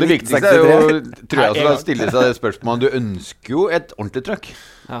serien I 1963. Og det viktigste jo, tror jeg, å stille seg det spørsmålet. Du ønsker jo et ordentlig trøkk.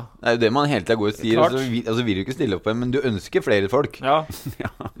 Ja. Det jo det man hele tiden går og sier. Altså vil du ikke stille opp på, men du ønsker flere folk. Ja.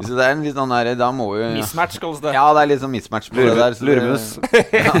 Så det en litt sånn der, da må jo... Mismatch kalles det. Ja, det litt sånn mismatch på det der. Luremus.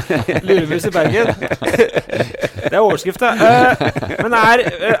 Luremus I Bergen. Det overskriftet. Men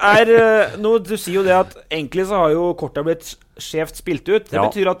nå, du sier jo det at egentlig så har jo kortet blitt skjevt spilt ut. Det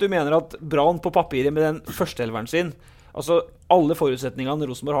betyr at du mener at Brann på papiret med den førsteelveren sin, altså alle forutsetningene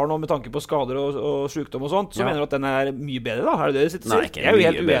Rosenborg har nå med tanke på skader og sykdom og sånt, så mener du at den mye bedre da? Det det du sitter og sier? Jeg jo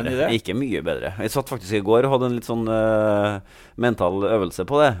helt uenig I det. Ikke mye bedre. Jeg satt faktisk I går og hadde en litt sånn mental øvelse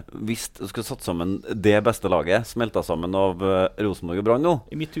på det. Hvis du skulle satt sammen det beste laget, smelta sammen av Rosenborg og Brann nå.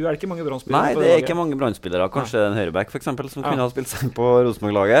 I mitt hue det ikke mange Brann-spillere. Nei, det ikke mange Brann-spillere. Kanskje en høyreback for eksempel, som kunne ha spilt seg på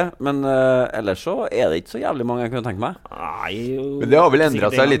Rosenborg-laget. Men ellers så det ikke så jævlig mange jeg kunne tenke meg. Nei, men det har vel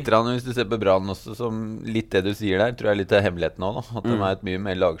endret seg litt hvis du ser på Brann også, som litt det du sier der, tror jeg litt hemmeligheten nå, at de et mye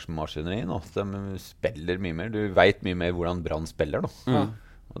mer lagsmaskineri nå. De spiller mye mer. Du vet mye mer hvordan Brann spiller nå.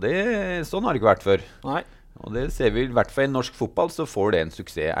 Og sånn har det ikke vært før. Nei. Og det ser vi I hvert fall I norsk fotball, så får det en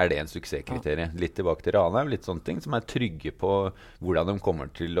suksess, det en suksesskriterium. Litt tilbake til Ranheim, litt sånne ting som trygge på hvordan de kommer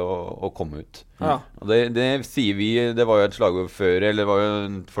til å komme ut. Og det sier vi, det var jo et slagord før, eller det var jo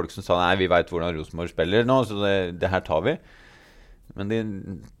folk som sa, nei, vi vet hvordan Rosenborg spiller nå, så det her tar vi. Men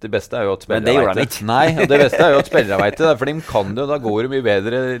det beste jo at spillere vet det. Nei, og det beste jo at spillere vet det, for de kan det, og da går det mye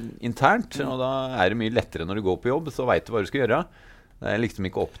bedre internt, og da det mye lettere når du går på jobb, så vet du hva du skal gjøre. Det liksom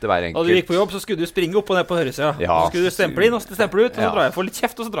ikke opp til hver enkelt. Da du gikk på jobb, så skulle du springe opp og ned på høyresida. Så skulle du stemple inn, og så stemple ut, og så drar jeg for litt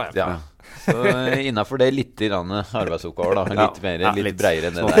kjeft, og så drar jeg. Så innenfor det litt arbeidsoppgaver da, litt bredere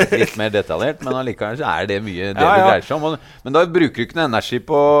enn det der, litt mer detaljert, men allikevel så det mye det det dreier seg om. Men da bruker du ikke noe energi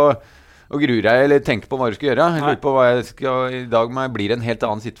på å grue deg eller tenke på hva du skal gjøre. Jeg lurer på hva jeg skal, i dag blir det en helt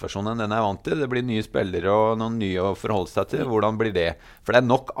annen situasjon enn den jeg vant til. Det blir nye spillere og noen nye å forholde seg til. Hvordan blir det? For det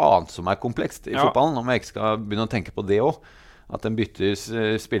nok annet som komplekst i fotballen, om jeg ikke skal begynne å tenke på det også. At den bytter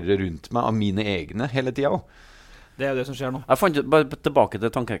spillere rundt meg av mine egne hele tiden også. Det det som skjer nå. Jeg fant ut, bare tilbake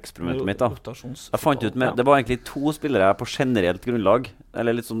til tankeeksperimentet mitt da. Jeg fant ut med, det var egentlig 2 spillere jeg på generelt grunnlag,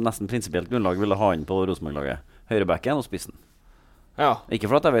 eller litt som nesten prinsipielt grunnlag, ville ha inn på Rosenborg-laget. Høyrebacken og spissen. Ja. Ikke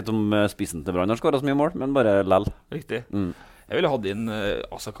for at jeg vet om spissen til Brann har skåret så mye mål, men bare lell. Riktig. Jeg ville hatt inn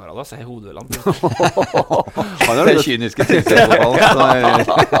Asa Karadas, jeg hovedland. Han det kyniske tilsetteballen.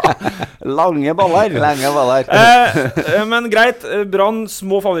 Lange baller. Men greit, Brann,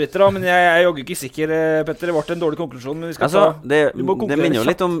 små favoritter da, men jeg jogger ikke sikker, Petter. Det ble en dårlig konklusjon, men vi skal det minner jo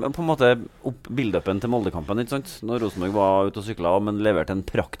litt om på en måte build-upen til Moldekampen, ikke sant? Når Rosenborg var ute og syklet, men leverte en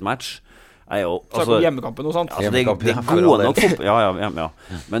praktmatch. Hjemmekampen og sånt. Det gode nok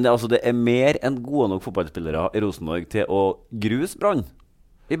men det mer enn gode nok fotballspillere i Rosenborg til å gruse Brann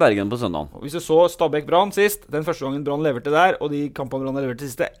i Bergen på søndagen. Hvis du så Stabæk Brann sist, den første gangen Brann leverte der, og de kampene Brann har levert til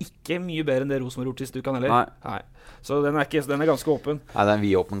sist, ikke mye bedre enn det Rosenborg har gjort sist uken heller. Nei. Så den ganske åpen. Nei, det en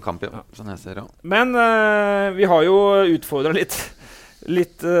vidåpen kamp, ja. Sånn jeg ser det. Men vi har jo utfordret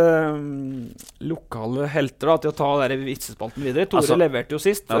litt lokale helter da, til å ta der vitsespalten videre. Tore leverte jo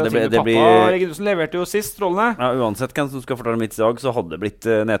sist. Regin leverte jo sist, strålende. Ja, uansett hvem som skal fortelle mitt i dag, så hadde det blitt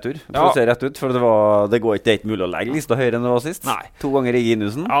nedtur. For å se rett ut, for det går ikke mulig å legge lista høyere enn det var sist. Nei. 2 ganger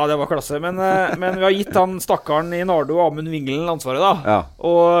Reginussen. Ja, det var klasse. Men vi har gitt han stakkaren i Nardo, Amund Vingelen, ansvaret da. Ja.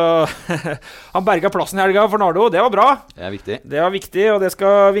 Og han berget plassen i helga for Nardo. Det var bra. Det viktig. Det var viktig, og det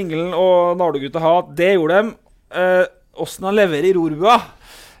skal Vingelen og Nardo-gutta ha. Det gjorde dem. Hvordan han leverer i rorbua.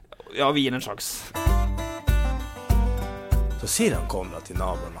 Ja, vi gir en sjans. Så sier han Konrad til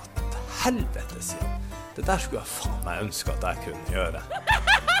naboen at helvete, sier han. Det der skulle jeg faen meg ønske at jeg kunne gjøre.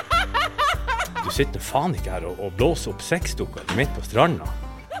 Du sitter faen ikke her og blåser opp sexdukker midt på stranda.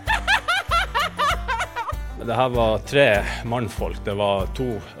 Det her var 3 mannfolk. Det var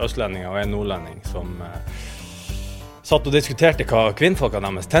 2 østlendinger og 1 nordlending som satt og diskuterte hva kvinnfolkene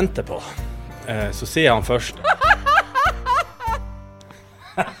deres tente på. Så sier han først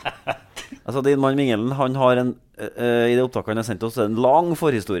din mann Vingelen, han har i det opptaket han har sendt oss en lang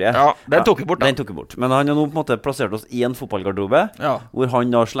forhistorie. Ja, den tok vi bort da. Den tok vi bort. Men han har nå på en måte plassert oss i en fotballgarderobe, hvor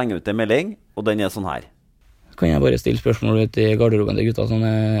han da slenger ut en melding, og den sånn her. Kan jeg bare stille spørsmål ut i garderoben til gutta sånn,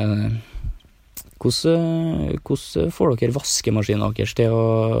 hvordan får dere vaskemaskinen deres til å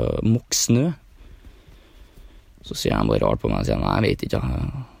mokke snø? Så sier han bare rart på meg og sier, nei, jeg vet ikke.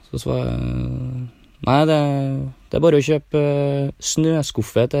 Så svarer jeg, nei, det bare å kjøpe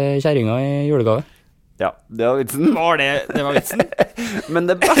snøskuffe til kjerringa i julegave. Ja, det var vitsen. Det var vitsen? Men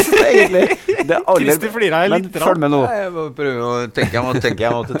det beste egentlig Kristi flirer jeg litt. Følg med nå. Jeg må prøve å tenke, jeg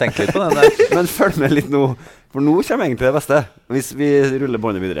måtte tenke litt på den der. Men følg med litt nå, for nå kommer egentlig det beste, hvis vi ruller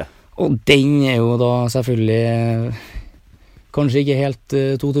båndet videre. Og den jo da selvfølgelig kanskje ikke helt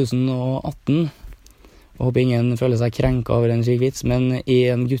 2018. Jeg håper ingen føler seg krenket over en slik vits, men i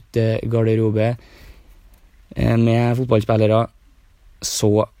en guttegarderobe med fotballspillere,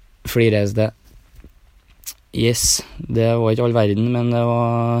 så flires det. Yes, det var ikke all verden, men det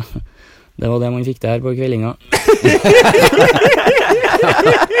var det man fikk det her på kveldinga.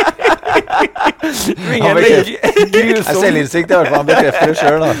 Selvinnsikt i hvert fall, han bekrefter det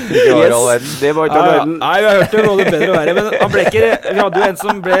selv da. Det var ikke all verden. Nei, vi har hørt det både bedre og verre, men vi hadde jo en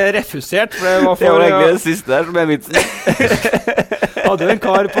som ble refusert, for det var egentlig det siste der som vitsen. Hadde jo en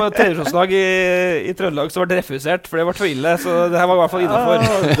kar på et tredjesjonslag i Trøndelag som ble refusert, for det var for ille, så det her var i hvert fall innenfor.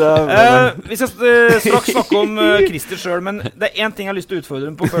 Vi skal straks snakke om Christer selv, men det en ting jeg har lyst til å utfordre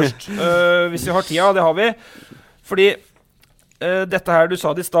dem på først. Hvis vi har tida, det har vi. Fordi dette her, du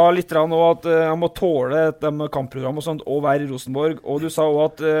sa det i stad litt nå at han må tåle et kampprogram og sånt, og være i Rosenborg, og du sa også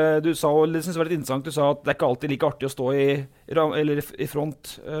at, det synes jeg var litt interessant, du sa at det ikke alltid like artig å stå i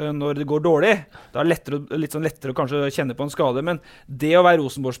front når det går dårlig. Det litt sånn lettere å kanskje kjenne på en skade, men det å være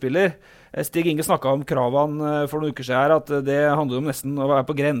Rosenborg-spiller, Stig Inge snakket om kravene for noen uker siden her, at det handler om nesten å være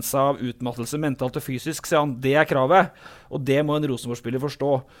på grensa av utmattelse, mentalt og fysisk, sier han, det kravet, og det må en Rosenborg-spiller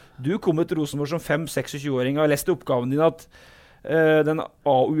forstå. Du kom til Rosenborg som 5-26-åring og leste oppgaven din at den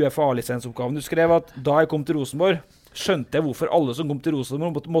UEFA-lisensoppgaven du skrev, at da jeg kom til Rosenborg, skjønte jeg hvorfor alle som kom til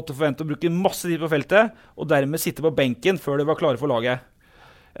Rosenborg måtte forvente å bruke masse tid på feltet, og dermed sitte på benken før de var klare for laget.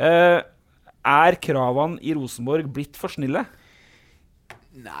 Kravene i Rosenborg blitt for snille?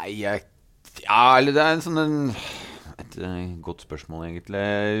 Nei, eller det en sånn Et godt spørsmål, egentlig.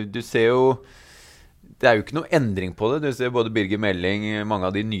 Du ser jo det jo ikke noe endring på det. Du ser både Birger Meling, mange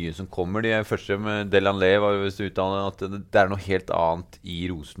av de nye som kommer. De første med Delanley var jo uttalt at det noe helt annet i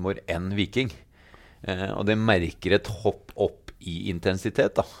Rosenborg enn Viking. Og det merker et hopp opp i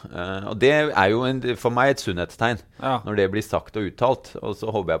intensitet da. Og det jo for meg et sunnhetstegn når det blir sagt og uttalt. Og så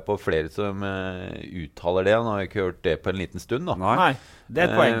håper jeg på flere som uttaler det. Nå har jeg ikke hørt det på en liten stund da. Nei, det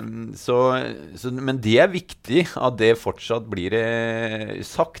et poeng. Men det viktig at det fortsatt blir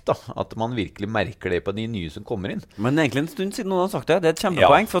sagt da. At man virkelig merker det på de nye som kommer inn. Men egentlig en stund siden noen har sagt det. Det et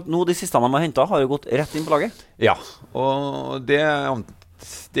kjempepoeng, for at nå de siste man har hentet har jo gått rett inn på laget. Ja, og det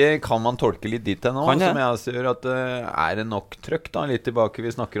kan man tolke litt dit til nå, som jeg ser at det nok trøkk da, litt tilbake,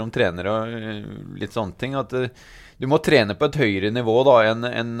 vi snakker om trenere og litt sånne ting, at du må trene på et høyere nivå da,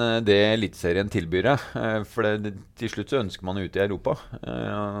 enn det elitserien tilbyr for til slutt så ønsker man ut i Europa,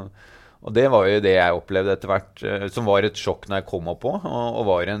 og det var jo det jeg opplevde etter hvert, som var et sjokk når jeg kom opp på, og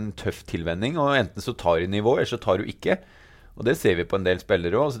var en tøff tilvenning, og enten så tar du nivå, eller så tar du ikke, og det ser vi på en del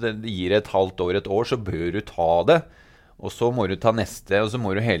spillere også, så det gir et halvt år, et år, så bør du ta det, og så må du ta neste, og så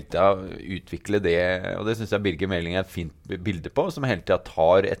må du hele tiden utvikle det, og det synes jeg Birger Meling et fint bilde på, som hele tiden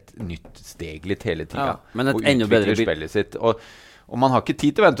tar et nytt steg litt hele tiden, men og utvikler spillet sitt. Og man har ikke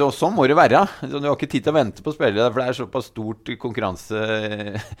tid til å vente, og sånn må det være. Du har ikke tid til å vente på spillere, for det såpass stort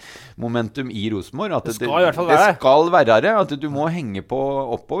konkurransemomentum i Rosenborg, at det skal i hvert fall være. Det skal være det, at du må henge på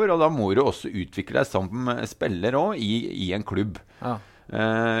oppover, og da må du også utvikle deg som spiller også, i en klubb. Ja.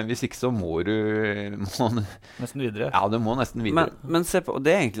 Hvis ikke så må du nesten videre. Ja, du må nesten videre. Men se på,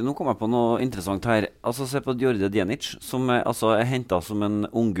 det egentlig, nå kommer jeg på noe interessant her. Altså se på Djordje Djenic, som altså, hentet som en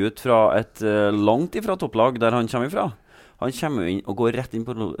unggutt fra et langt ifra topplag der han kommer ifra. Han kommer inn og går rett inn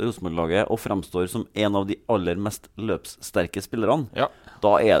på Rosenborg-laget og fremstår som en av de aller mest løpssterke spillerne. Ja.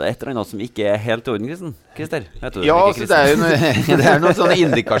 Da det et eller annet som ikke helt i orden, Christer? Ja, altså, det noen sånne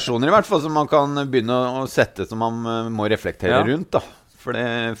indikasjoner i hvert fall som man kan begynne å sette, som man må reflektere rundt da. For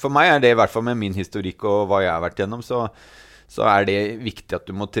meg det i hvert fall med min historikk og hva jeg har vært gjennom, så det viktig at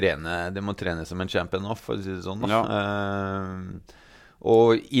du må trene som en champion off, for å si det sånn da.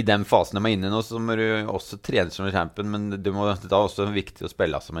 Og i den fasen de inne nå, så må du også trene som en champion, men det også viktig å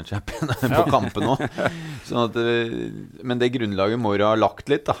spille som en champion på kampen nå. Sånn at, men det grunnlaget må du ha lagt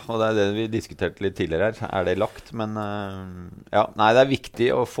litt da, og det det vi diskuterte litt tidligere her. Det lagt, men ja, nei, det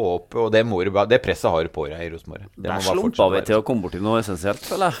viktig å få opp, og det presset har du på deg i Rosenborg. Det slumpa vi til å komme bort til noe essensielt,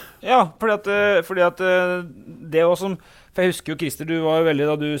 føler jeg. Ja, fordi at det også som... For jeg husker jo, Christer, du var jo veldig,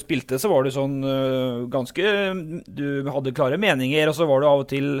 da du spilte, så var du sånn ganske, du hadde klare meninger, og så var du av og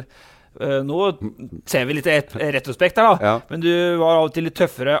til, nå ser vi litt retrospekt her da, men du var av og til litt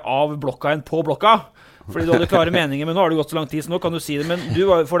tøffere av blokka enn på blokka, fordi du hadde klare meninger, men nå har det gått så lang tid, så nå kan du si det, men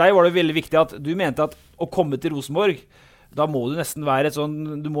for deg var det veldig viktig at du mente at å komme til Rosenborg, da må du nesten være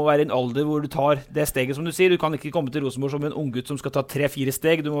du må være i en alder hvor du tar det steget som du sier. Du kan ikke komme til Rosenborg som en unggutt som skal ta 3-4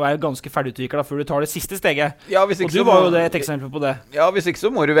 steg. Du må være ganske ferdigutviklet før du tar det siste steget. Ja, og du var jo et eksempel på det. Ja, hvis ikke så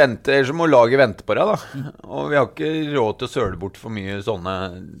må du vente, eller så må laget vente på deg da. Og vi har ikke råd til å søle bort for mye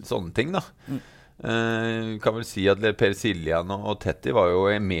sånne ting da. Kan vel si at Per Siljan og Tetti var jo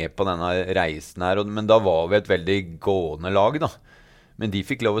med på denne reisen her, men da var vi et veldig gående lag da. Men de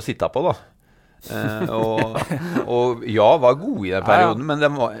fikk lov å sitte på da. Og ja, var gode i den perioden, men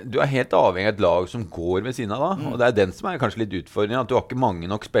du helt avhengig av et lag som går ved siden av da, og det den som kanskje litt utfordrende, at du har ikke mange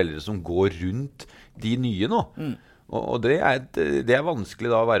nok spillere som går rundt de nye nå, og det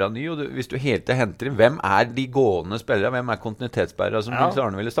vanskelig da å være ny, og hvis du helt til henter inn, hvem de gående spillere, hvem kontinuitetsbærere, som Nils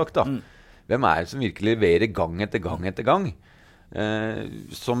Arne ville sagt da, hvem det som virkelig leverer gang etter gang etter gang,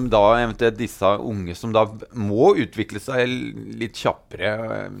 som da eventuelt disse unge som da må utvikle seg litt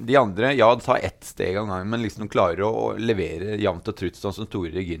kjappere. De andre, ja, ta ett steg av gangen, men liksom klarer å levere jevnt og trutt, sånn som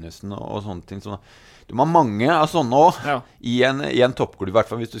Tore Reginussen og sånne ting. Så du må ha mange av sånne også i en toppklubb, i hvert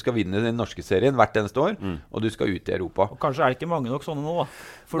fall hvis du skal vinne den norske serien hvert eneste år, og du skal ut i Europa. Og kanskje det ikke mange nok sånne nå da.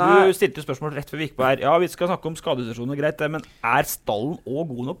 For du stilte spørsmål rett før vi gikk på her. Ja, vi skal snakke om skadesituasjoner, greit, men stallen også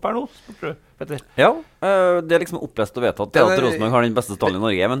god nok per nå, spurte du, Petter? Ja, det liksom opplest og vedtatt at Rosenborg har den beste stallen i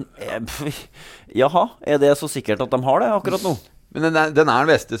Norge, men jaha, det så sikkert at de har det akkurat nå? Men den den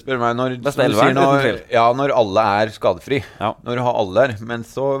beste, spør meg, når alle skadefri, når du har alle der, men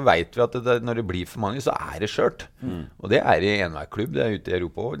så vet vi at når det blir for mange, så det skjørt. Og det i enhver klubb, det ute i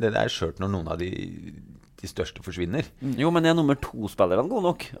Europa også, det skjørt når noen av de de største forsvinner. Jo, men er nummer 2-spillerne gode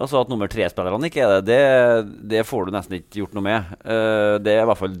nok? Altså at nummer 3-spillerne ikke er det får du nesten ikke gjort noe med. Det er i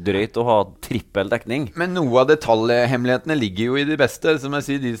hvert fall drøyt å ha trippel dekning. Men noe av detaljhemmelighetene ligger jo i de beste. Som jeg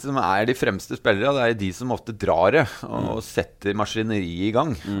sier, de som er de fremste spillere, det er de som ofte drar det og setter maskineriet i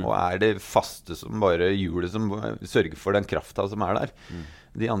gang. Og er det faste som bare hjulet som sørger for den krafta som er der.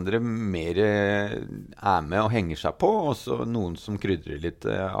 De andre mer er med og henger seg på, og så noen som krydrer litt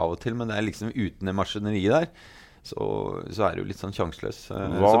av og til, men det er liksom uten det maskineriet der, så er det jo litt sånn sjanseløs.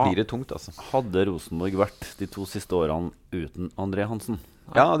 Så blir det tungt, altså. Hadde Rosenborg vært de 2 siste årene uten André Hansen?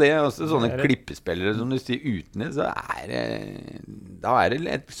 Ja, det er også sånne klippespillere som du sier uten det, så da er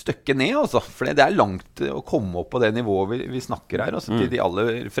det et stykke ned, altså. For det er langt å komme opp på det nivået vi snakker her, altså, til de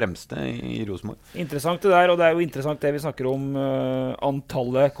aller fremste i Rosenborg. Interessant det der, og det er jo interessant det vi snakker om,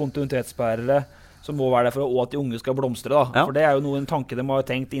 antallet kontinuitetsbærere som må være der for at de unge skal blomstre, da. Ja. For det er jo en tanke de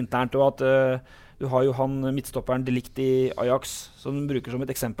har tenkt internt, og at du har jo han midtstopperen De Ligt i Ajax, som de bruker som et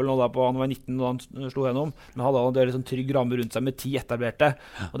eksempel nå da på, han var 19 da han slo gjennom, men hadde han en sånn trygg ramme rundt seg med 10 etablerte,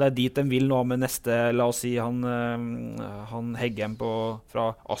 og det er dit de vil nå med neste, la oss si han Heggem fra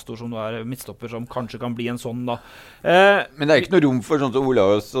Astor, som nå er midtstopper, som kanskje kan bli en sånn da. Men det er ikke noe rom for sånn som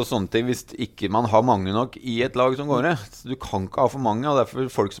Olaus og sånne ting, hvis ikke man har mange nok i et lag som går ned. Du kan ikke ha for mange, og derfor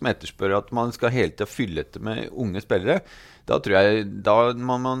folk som etterspør at man skal hele tiden fylle etter med unge spillere, da tror jeg,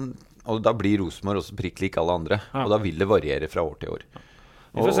 og da blir Rosenborg også prikk lik alle andre. Ja. Og da vil det variere fra år til år.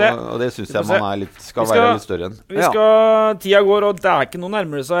 Og det synes jeg man skal være litt større enn. Tida går, og det er ikke noe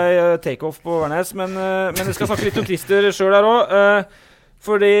nærmere seg take-off på Værnes, men vi skal snakke litt om Christer selv her også.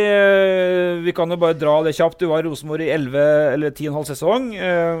 Fordi vi kan jo bare dra det kjapt. Du var i Rosenborg i 11 eller 10,5 sesong.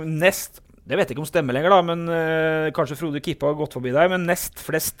 Det vet jeg ikke om stemmer lenger da, men kanskje Frode Kippe har gått forbi deg, men nest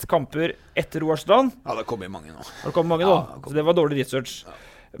flest kamper etter Roar Strand. Ja, det kommer mange nå. Så det var dårlig research.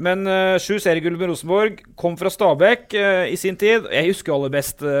 Men 7 seriegull med Rosenborg kom fra Stabæk i sin tid. Jeg husker aller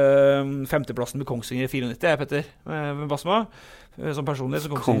best 5. plassen med Kongsvinger i 94, Petter, med Basma. Som personlig, så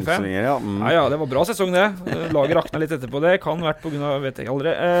Kongsvinger 5. Ja, det var bra sesong det. Laget rakna litt etterpå det. Kan vært på grunn av, vet jeg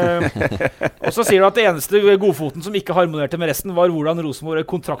aldri. Og så sier du at det eneste godfoten som ikke harmonerte med resten var hvordan Rosenborg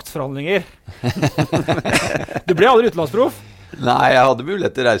kontraktsforhandlinger. Du ble aldri utenlandsproff. Nei, jeg hadde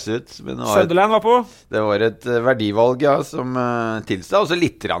mulighet til å reise ut. Sunderland var på? Det var et verdivalg, ja, som tilsa. Og så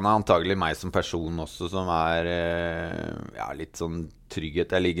litt grann antagelig meg som person også, som litt sånn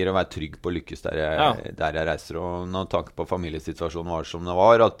trygghet. Jeg ligger og være trygg på å lykkes der jeg reiser. Og når tanke på familiesituasjonen var som det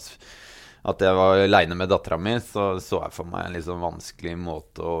var, at jeg var alene med datteren min, så jeg for meg en litt sånn vanskelig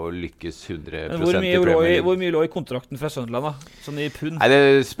måte å lykkes 100% i Premier. Hvor mye lå i kontrakten fra Sunderland da? Sånn i pund? Nei,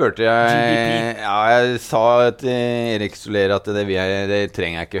 det spurte jeg. GBP. Ja, jeg sa til Erik Soler at det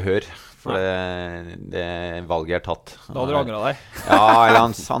trenger jeg ikke høre. For det valget er tatt. Da hadde du angret deg? Ja,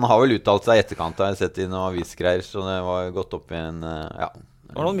 han har vel uttalt seg i etterkant, har jeg sett i noen avisgreier, så det var gått opp i en,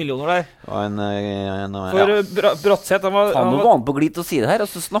 Det var noen millioner der. For Bratseth, han var noe annet på glitt å si det her, og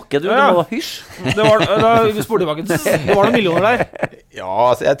så snakker du, du må hysj. Det var noen millioner der. Ja,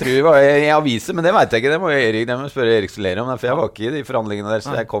 altså, jeg tror det var i aviser, men det vet jeg ikke. Det må spørre Erik Soler om, for jeg var ikke i de forhandlingene der,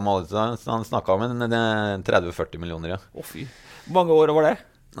 så jeg kom alle til, så han snakket om 30-40 millioner, ja. Å fy. Hvor mange år var det?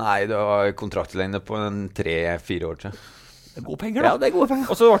 Nei, det var kontraktlengde på 3-4 år til. Det er gode penger da. Ja, det er gode penger.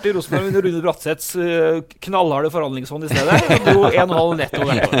 Og så ble det i Rosenborg under Rune Bratseths knallharde forhandlingsfond i stedet. Og dro 1,5 netto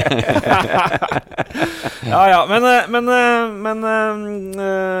hvert år. Men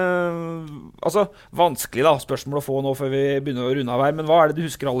altså, vanskelig da, spørsmål å få nå før vi begynner å runde av her. Men hva er det du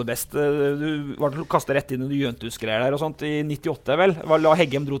husker aller best? Du var kastet rett inn i Juventus-greier der og sånt i 98 vel?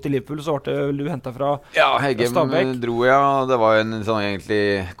 Heggem dro til Liverpool, så ble du hentet fra Stabæk. Ja, Heggem dro, ja. Det var en sånn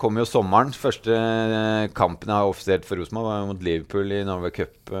egentlig, kom jo sommeren. Første kampen jeg har offisert for Rosenborg var mot Liverpool i Norway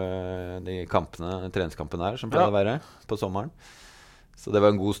Cup, de treningskampene her, som pleide å være på sommeren. Så det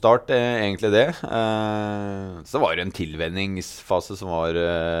var en god start, egentlig det. Så var det en tilvenningsfase som var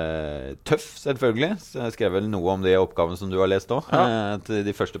tøff, selvfølgelig. Så jeg skrev vel noe om det i oppgaven som du har lest også. Til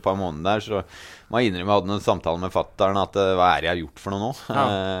de første par månedene der, så må jeg innrømme jeg hadde noen samtaler med fatteren at hva er det jeg har gjort for noe nå?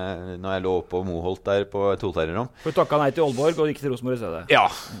 Når jeg lå på Moholt der på et hotellrom. For du takket nei til Aalborg og gikk til Rosenborg i stedet? Ja.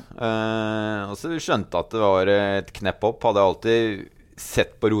 Og så skjønte at det var et knepp opp. Hadde alltid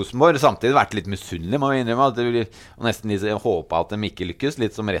sett på Rosenborg, samtidig vært litt misunnelig, må jeg innrømme, og nesten håpe at de ikke lykkes,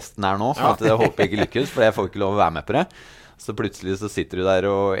 litt som resten er nå, at jeg håper ikke lykkes, for jeg får ikke lov å være med på det. Så plutselig så sitter du der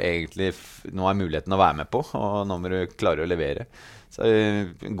og egentlig nå er muligheten å være med på, og nå må du klare å levere. Så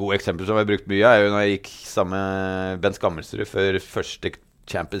en god eksempel som jeg har brukt mye er jo når jeg gikk sammen med Bent Skammelsrud før første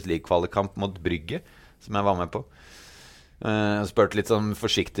Champions League-kvalikkamp mot Brygge, som jeg var med på. Spurte litt sånn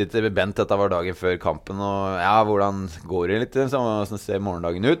forsiktig til Bent, dette var dagen før kampen, og ja, hvordan går det litt, sånn ser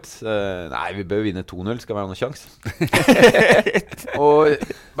morgendagen ut? Nei, vi bør vinne 2-0, skal være noen sjans. Og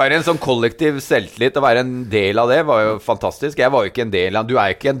bare en sånn kollektiv selvtillit, å være en del av det var jo fantastisk. Jeg var jo ikke en del av, du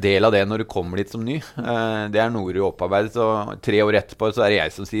er ikke en del av det når du kommer dit som ny. Det er noe du opparbeidet, så 3 år etterpå så er det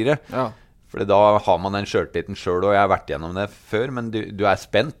jeg som sier det. Ja. For da har man den selvtilliten selv, og jeg har vært gjennom det før, men du er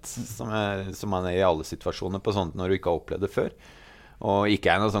spent, som man er i alle situasjoner på sånt når du ikke har opplevd det før. Og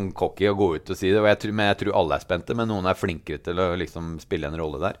ikke er noe sånn cocky å gå ut og si det, men jeg tror alle er spente, men noen er flinkere til å liksom spille en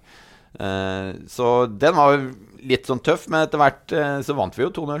rolle der. Så den var litt sånn tøff, men etter hvert så vant vi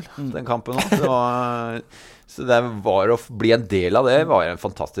jo 2-0 den kampen også. Så det var å bli en del av det, var en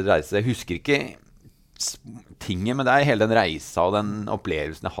fantastisk reise. Jeg husker ikke tinget med deg, hele den reisa og den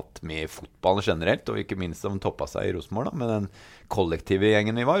opplevelsen jeg har hatt med fotballen generelt, og ikke minst som toppet seg i Rosenborg da, med den kollektive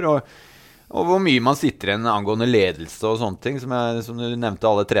gjengen vi var, og hvor mye man sitter igjen angående ledelse og sånne ting, som du nevnte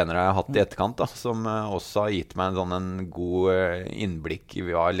alle trenere jeg har hatt i etterkant, da, som også har gitt meg en god innblikk i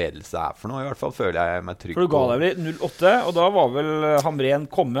hva ledelse er for noe. I hvert fall føler jeg meg trygg på. For du ga deg vel 08, og da var vel Hamren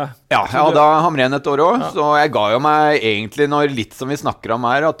komme? Ja, jeg hadde Hamren et år også, så jeg ga jo meg egentlig litt som vi snakker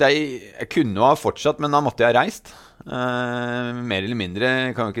om her, at jeg kunne ha fortsatt, men da måtte jeg ha reist. Mer eller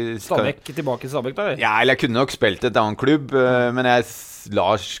mindre Stabæk tilbake til Stabæk da? Ja, eller jeg kunne nok spilt et annet klubb, men jeg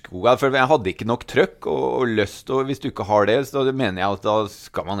la skoa, for jeg hadde ikke nok trøkk og lyst, og hvis du ikke har det, så mener jeg at da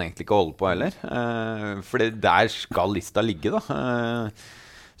skal man egentlig ikke holde på heller, for der skal lista ligge da.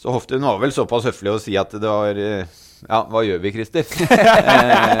 Så Hoftun var vel såpass høflig å si at det var ja, hva gjør vi, Christer?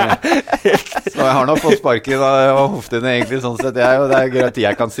 Så jeg har nok fått sparken av Hoftun egentlig sånn sett, det er greit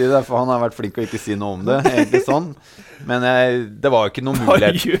jeg kan si det, for han har vært flink å ikke si noe om det, egentlig sånn. Men det var jo ikke noe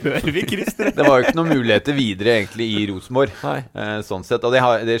mulighet. Hva gjør vi, Christer? Det var jo ikke noe muligheter videre egentlig i Rosenborg, sånn sett. Og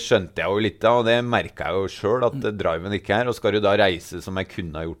det skjønte jeg jo litt av, og det merket jeg jo selv, at driven ikke er. Og skal du da reise som jeg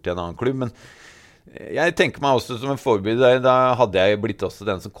kunne ha gjort i en annen klubb, men jeg tenker meg også som en forbilde, da hadde jeg blitt også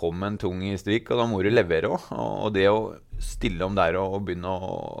den som kom med en tung strik, og da må du levere også. Og det å stille om der og begynne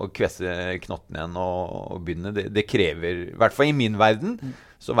å kvesse knotten igjen og begynne, det krever, i hvert fall i min verden,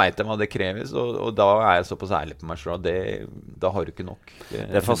 så vet jeg hva det kreves, og da er jeg såpass ærlig på meg selv, da har du ikke nok. Det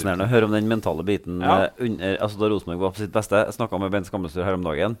er fascinerende å høre om den mentale biten, altså da Rosenborg var på sitt beste. Jeg snakket med Bent Skammelstø her om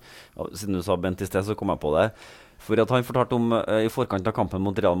dagen, og siden du sa Bent i sted, så kom jeg på det, for at han fortalte om i forkant av kampen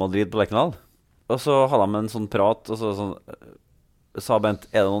mot Real Madrid på Lerkendal, og så hadde han en sånn prat, og så sa Bent,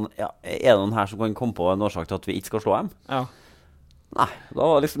 er det noen her som kan komme på en årsak til at vi ikke skal slå dem? Ja. Nei, da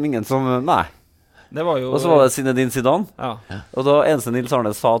var liksom ingen som, nei. Det var jo, og så var det Zinedine Zidane. Ja. Og da eneste Nils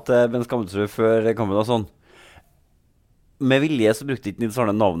Arne sa til Bent Skammelstø før kampen var sånn, med vilje så brukte ikke Nils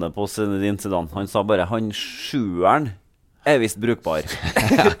Arne navnet på Zinedine Zidane. Han sa bare, han sjueren er visst brukbar.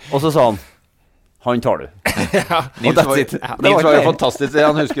 Og så sa han tar du. Nils var jo fantastisk.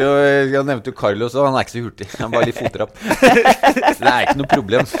 Han husker jo, jeg nevnte jo Carlos, og han er ikke så hurtig. Han er bare litt fotrapp. Så det er ikke noe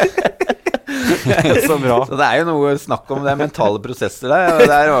problem. Så bra. Så det er jo noe snakk om det mentale prosesser der. Og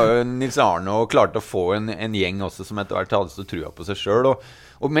der var jo Nils Arne og klarte å få en gjeng også som etter hvert hadde så trua på seg selv,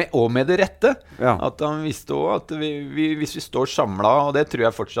 og med det rette. Ja. At han visste også at hvis vi står samlet, og det tror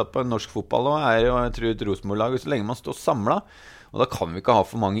jeg fortsatt på en norsk fotball også, og jeg tror et Rosenborg-lag, så lenge man står samlet, og da kan vi ikke ha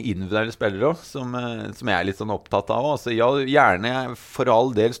for mange individuelle spillere også, som jeg er litt sånn opptatt av. Altså, ja, gjerne for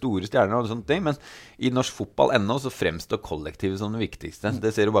all del store stjerner og sånne ting, men i norsk fotball ennå så fremstår kollektivet som det viktigste.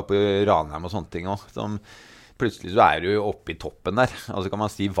 Det ser du bare på Ranheim og sånne ting også, som plutselig så er du jo oppe i toppen der. Altså kan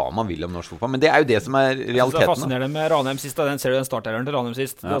man si hva man vil om norsk fotball, men det er jo det som er realiteten. Det er fascinerende med Ranheim sist, den ser du den starteren til Ranheim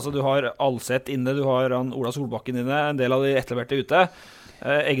sist. Ja. Altså, du har Alseth inne, du har Ola Solbakken inne, en del av de etterleverte ute.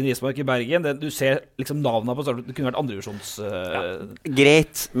 Egen Ismark i Bergen, du ser liksom navnene på starten. Det kunne vært andrevisjons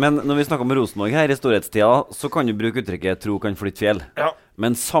Greit, men når vi snakker om Rosenborg her i storhetstida, så kan du bruke uttrykket tro kan flytte fjell. Ja.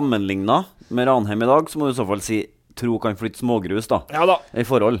 Men sammenlignet med Ranheim i dag, så må du i så fall si tro kan flytte smågrus da. Ja da. I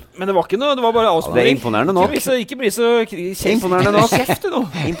forhold. Men det var ikke noe, det var bare avspilling. Det er imponerende nok. Ikke bli så imponerende nok. Kjeft nå.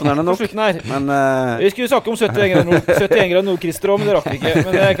 Imponerende nok. Men vi skulle snakke om 71 grader Nord-Krister også, men det rakk vi ikke.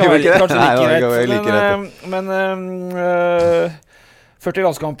 Men det kan være kanskje like rett. Men 40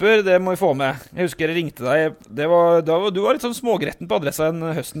 landskamper, det må vi få med. Jeg husker jeg ringte deg, du var litt sånn smågretten på adressa en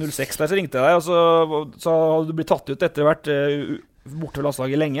høsten 06 der, så ringte jeg deg, og så hadde du blitt tatt ut etter hvert borte ved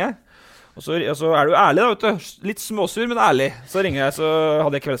landslaget lenge. Og så er du ærlig da, vet du. Litt småsur, men ærlig. Så ringer jeg, så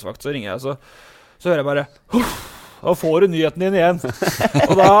hadde jeg kveldsvakt, så ringer jeg, så hører jeg bare da får du nyheten din igjen.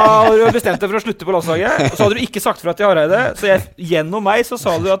 Og da har du bestemt deg for å slutte på landslaget. Og så hadde du ikke sagt fra til Hareide, så gjennom meg så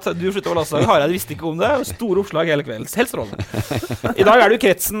sa du at du sluttet på landslaget. Hareide visste ikke om det, og store oppslag hele kvelden. Helt strålende. I dag er du i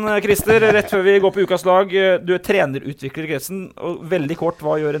kretsen, Christer, rett før vi går på ukas lag. Du er trenerutvikler i kretsen, og veldig kort,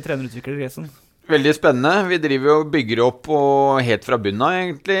 hva gjør en trenerutvikler i kretsen? Veldig spennende. Vi driver og bygger opp og helt fra bunnen av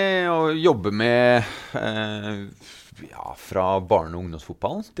egentlig, og jobber med fra barne- og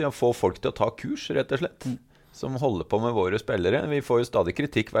ungdomsfotballen til å få folk til å ta kurs, rett og slett. Som holder på med våre spillere. Vi får jo stadig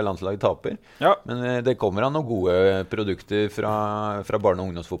kritikk hver landslaget taper. Ja. Men det kommer an noen gode produkter fra barne- og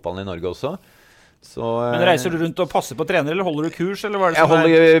ungdomsfotballen i Norge også. Så, men reiser du rundt og passer på trener, eller holder du kurs? Eller hva er det jeg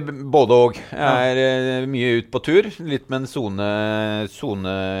holder både og. Jeg er mye ut på tur, litt med en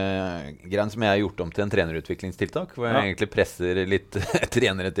zonegren som jeg har gjort om til en trenerutviklingstiltak, hvor jeg egentlig presser litt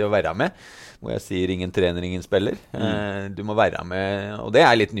trenere til å være med. Hvor jeg sier ingen trener, ingen spiller. Du må være med, og det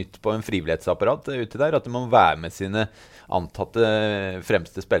er litt nytt på en frivillighetsapparat ute der, at du må være med sine antatte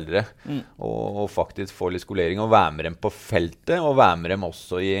fremste spillere og faktisk få litt skolering og være med dem på feltet og være med dem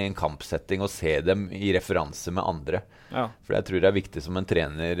også i en kampsetting og se dem i referanse med andre. Ja. For jeg tror det er viktig som en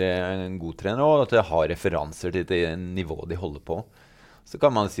trener, en god trener, og at jeg har referanser til det nivået de holder på. Så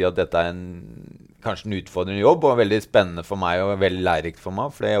kan man si at dette er kanskje en utfordrende jobb og veldig spennende for meg og veldig lærerikt for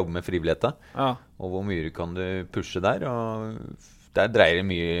meg, for jeg jobber med frivillighet. Ja. Og hvor mye kan du pushe der, og der dreier det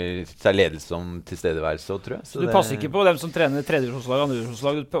mye seg ledelse om tilstedeværelse, tror jeg. Så du passer ikke på dem som trener tredjedivisjonslag og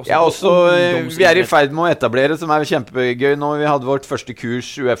andredivisjonslag? Ja, også, vi er i ferd med å etablere, som er kjempegøy nå. Vi hadde vårt første kurs,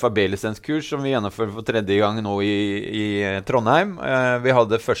 UEFA B-lisenskurs, som vi gjennomførte for 3. gang nå i Trondheim. Vi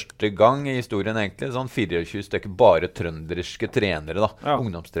hadde første gang i historien egentlig, sånn 24 stykker bare trønderske trenere, da. Ja.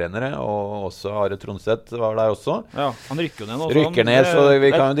 Ungdomstrenere, og også Are Tronseth var der også. Ja, han rykker ned nå. Rykker ned, så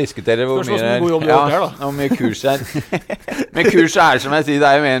vi kan jo diskutere hvor mye kurs er. Men kurs er, som jeg sier, det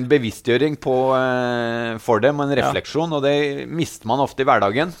er jo en bevisstgjøring for dem, en refleksjon, og det mister man ofte i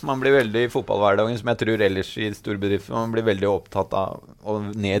hverdagen. Man blir veldig i fotballhverdagen, som jeg tror ellers i store bedrifter, man blir veldig opptatt av å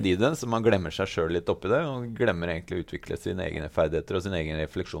ned i det, så man glemmer seg selv litt oppi det, og glemmer egentlig å utvikle sine egne ferdigheter og sin egen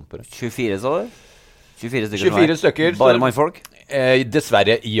refleksjon på det. 24, sa du? 24 stykker. Bare mannfolk?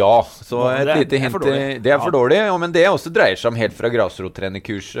 Dessverre, ja. Så et lite hint. Det er for dårlig. Men det også dreier seg om helt fra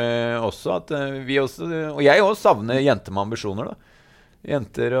grasrottrenerkurset også, at vi også, og jeg også savner jenter med ambisjoner, da.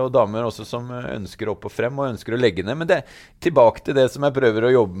 Jenter og damer også som ønsker opp og frem og ønsker å legge ned. Men det tilbake til det som jeg prøver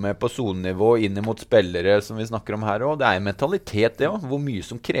å jobbe med på zonenivå inn mot spillere som vi snakker om her også. Det er en mentalitet det også, hvor mye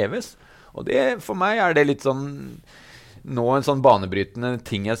som kreves. Og det, for meg er det litt sånn nå en sånn banebrytende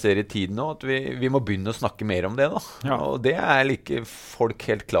ting jeg ser i tiden nå, at vi må begynne å snakke mer om det da. Ja. Og det er ikke folk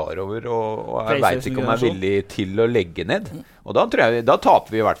helt klar over, og jeg vet ikke om jeg er villig til å legge ned. Og da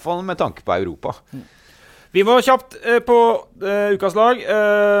taper vi i hvert fall med tanke på Europa. Vi må kjapt på ukas lag.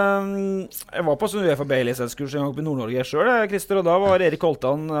 Jeg var på sånn UEFA B-lisenskurs en gang på Nord-Norge selv, Christer, og da var Erik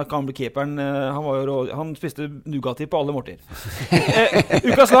Holtan, kan bli keeperen, han spiste Nugatti på alle måltider.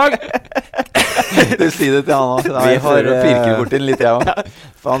 Ukas lag. Du sier det til han også. Vi har pirket bort inn litt, jeg også.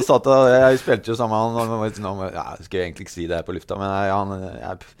 For han satt og, jeg spilte jo sammen med han, jeg skal egentlig ikke si det her på lufta, men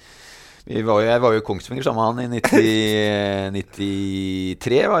jeg var jo Kongsvinger sammen med han i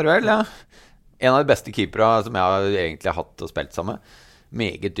 93, var det vel, ja. En av de beste keepere som jeg har egentlig hatt og spilt sammen.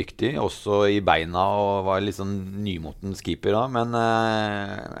 Meget dyktig, også i beina, og var litt sånn nymotens keeper da. Men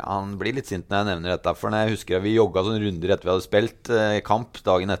han blir litt sint når jeg nevner dette, for når jeg husker at vi jogget sånn runder etter vi hadde spilt kamp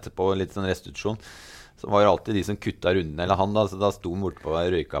dagen etterpå, litt sånn restitusjon, så var det alltid de som kuttet runden, eller han da, så da sto han borte på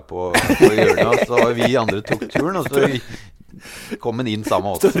røyka på hjørnet, og så vi andre tok turen, og så kom han inn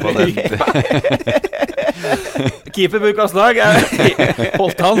sammen med oss på den. Keeper på ukas lag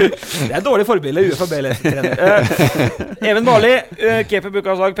holdt han. Det er dårlig forbilde, UEFA B-trener. Even Barli, keeper på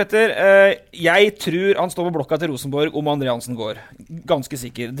ukas lag, Petter. Jeg tror han står på blokka til Rosenborg om Andreansen går. Ganske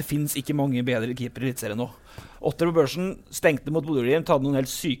sikker. Det finnes ikke mange bedre keeper i eliteserien nå. Otter på børsen stengte mot Bodø-Glimt, hadde noen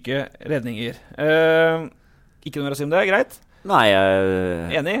helt syke redninger. Ikke noe å si om det, greit? Nei,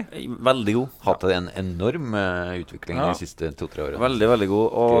 enig? Veldig god. Hatt en enorm utvikling de siste 2-3 årene. Veldig, veldig god,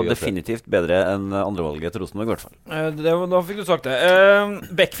 og definitivt bedre enn andrevalget til Rosenborg i hvert fall. Da fikk du sagt det.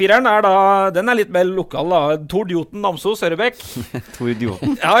 Bekkfireren den er litt mer lokal da. Tord Joten Namsos, Høyrebekk. Tord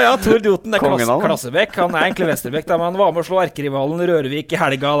Joten? Ja, Tord Joten er klassebekk. Han er egentlig Vesterbekk, da, men han var med å slå erkerivalen Rørvik i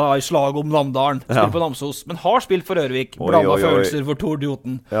helga da, i slag om Namdalen. Spiller på Namsos, men har spilt for Rørvik. Blanda følelser for Tord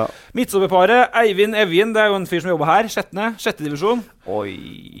Joten. Ja. Midtstopperparet, Eivind Evjen, det er jo en fyr som jobber her, sjette divisjon. Oi.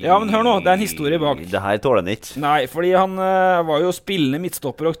 Ja, men hør nå, det er en historie bak. Det her tåler han ikke. Nei, fordi han var jo spillende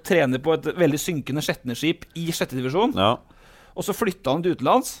midtstopper og trener på et veldig synkende skjettneskip i sjette divisjon. Ja. Og så flyttet han til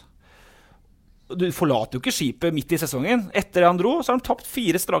utenlands. Du forlater jo ikke skipet midt i sesongen. Etter han dro, så har han tapt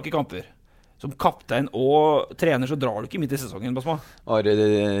 4 strake kamper. Som kaptein og trener så drar du ikke midt i sesongen, Basma. Var det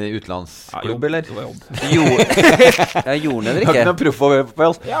utenlandsklubb, eller? Det var jobb. Jeg gjorde det ikke. Har ikke noe proff over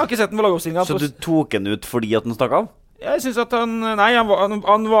på alt. Jeg har ikke sett den på lagoppstillingen. Så du tok den ut fordi at den stakk av? Jeg synes at han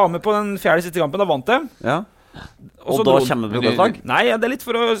var med på den 4. siste kampen, da vant det. Ja. Og da kommer det ukaslag? Nei, det er litt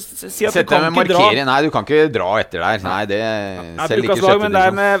for å si at du kan ikke dra. Nei, du kan ikke dra etter der. Nei, det selv ikke ukaslag, men det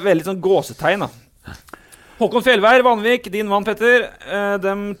er med veldig sånn gåsetegn, da. Håkon Fjellvær, Vanvik, din mann Petter.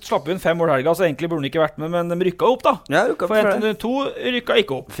 De slapp inn 5 mål helga, så egentlig burde de ikke vært med, men de rykka opp, da. Ja, rykka opp. For NTNU2 rykka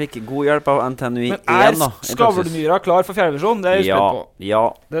ikke opp. Fikk god hjelp av NTNU 1, da. Men Skavlemyra klar for 4. divisjon? Det er jeg spent på. Ja.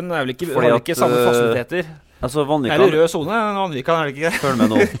 Den er vel ikke, har ikke samme fasiliteter. Altså, Vanvik er det rød zone? Vanvikan er det ikke. Følg med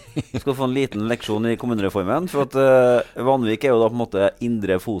nå. Vi skal få en liten leksjon i kommunereformen. For at Vanvik er jo da på en måte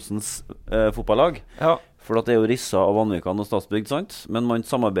Indre Fosens fotballag. Ja. For at det er jo rissa av Vanvikan og Statsbygd, sant? Men man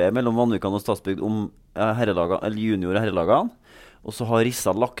samarbeider mellom Vanvikan og Statsbygd om junior- og herrelagene. Og så har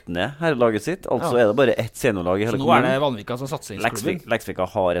Rissa lagt ned herrelaget sitt. Altså er det bare ett seniorlag i hele kommunen. Så nå er det Vanvika som satsingsklubben. Leksvika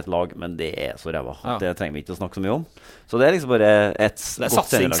har et lag, men det er så ræva. Det trenger vi ikke å snakke så mye om. Så det er liksom bare et det er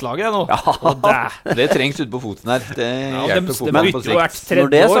satsingslaget det nå. Ja. Det trengs ut på foten her. Det hjelper fotballen på sikt. Når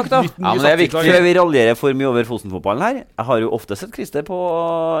det er sagt da, men det er viktig. Før vi raljerer for mye over Fosen-fotballen her, jeg har jo ofte sett Christer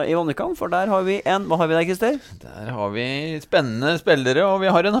i Vanvikan, for der har vi hva har vi der, Christer? Der har vi spennende spillere, og vi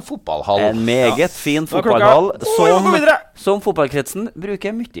har en fotballhall. En meget fin fotballhall som fotballkretsen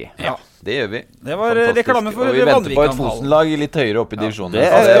bruker mye. Ja, det gjør vi. Det var reklame for Vanvikan. Og vi venter på et Fosen-lag litt høyere oppe i divisjonen. Det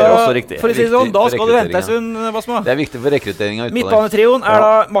er også riktig. For å si det sånn, da skal du vente en stund, det er viktig for rekrutteringen utpå der. Midtbanetrioen er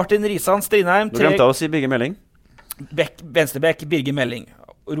da Martin Risan, Strindheim. Du glemte å si Birger Meling. Venstrebekk, Birger Meling.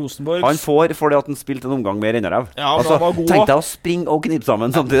 Rosenborg. Han får fordi at han spilte en omgang med Rennarev. Ja, altså, han var god. Tenkte jeg å springe og knipe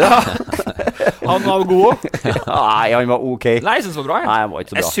sammen samtidig. Han var god. Nei, han var ok. Nei, jeg synes han var bra. Nei, han var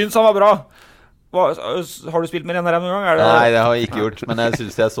ikke så bra. Jeg synes han var bra. Har du spilt med Rennarev noen gang? Nei, det har jeg ikke gjort, men jeg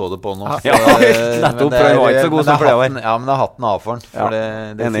synes jeg så det på nå. Ja, nettopp, han var ikke så god som pleier å være. Ja, men jeg har hatt den av for den, for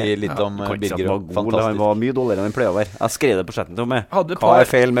det sier litt om Birger. Fantastisk. Han var mye dårligere enn han pleier å være. Jeg skrev det på chatten til meg. Hva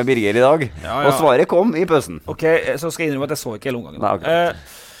er feil med Birger i dag? Og svaret kom i pausen. Ok, så skal jeg innrømme at jeg så ikke hele omgangen.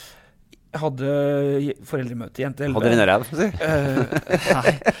 Jeg hadde foreldremøte i Jente 11. Hadde Rennarev?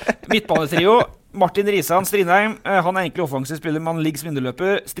 Nei. Midtbanetrio. Martin Risan, Strindheim. Han er egentlig offensiv spiller, men han ligger som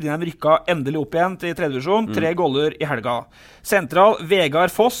indreløper. Strindheim rykka endelig opp igjen til 3. divisjon. 3 goller i helga. Sentral,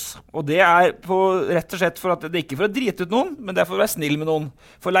 Vegard Foss. Og det er rett og slett for at det er ikke for å drite ut noen, men det er for å være snill med noen.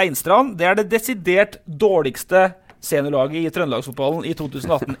 For Leinstrand, det er det desidert dårligste seniorlaget i Trøndelagsfotballen i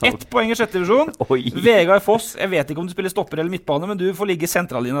 2018. 1 poeng i 6. divisjon. Vegard Foss, jeg vet ikke om du spiller stopper eller midtbane, men du får ligge i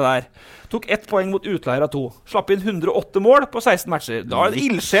sentrallinja der. Tok 1 poeng mot utleier av 2. Slapp inn 108 mål på 16 matcher. Da er det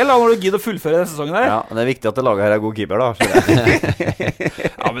ildsjel når du gidder å fullføre denne sesongen her. Ja, det er viktig at det laget her er god keeper da.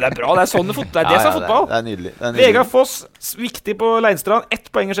 Ja, men det er bra. Det er sånn det er det som er fotball. Det er nydelig. Vegard Foss, viktig på Leinstrand.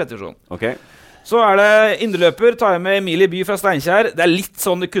 1 poeng i 6. divisjon. Ok. Så er det indreløper, tar jeg med Emilie By fra Steinkjer. Det er litt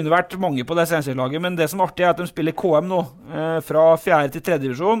sånn, det kunne vært mange på det Steinkjer-laget, men det som er artig er at de spiller KM nå, fra 4. til 3.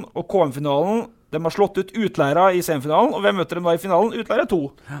 divisjon, og KM-finalen, de har slått ut Utleira i semifinalen, og hvem møter de da i finalen? Utleira 2.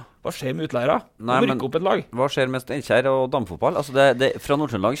 Hva skjer med Utleira? De rykker opp et lag. Hva skjer med Steinkjer og damfotball? Altså fra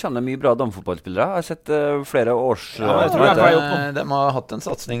Nord-Trøndelag kommer det mye bra damfotballspillere. Jeg har sett flere års... Ja, jeg tror de har hatt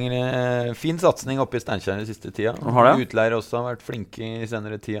en fin satsning oppe i Steinkjer i siste tida. Utleira også har vært flinke i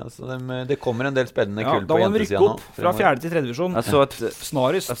senere tida, så det kommer en del spennende kull på jentesida nå. Da må de rykke opp fra 4. til 3. divisjon.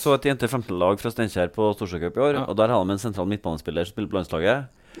 Jeg så et jente-15-lag fra Steinkjer på Storsjøcup i år, og der har de en sentral midtbanespiller som spiller på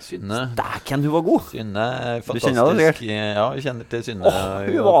landslaget. Synne. Stæken, hun var god. Synne er fantastisk. Du kjenner det sikkert? Ja, vi kjenner til Synne.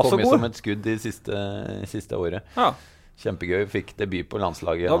 Hun var så god. Som et skudd i siste året. Ja. Kjempegøy. Fikk debut på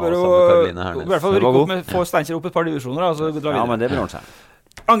landslaget. Da bør du i hvert fall rykke opp få Steinkjer opp et par divisjoner. Da, så drar ja, men det blir ordentlig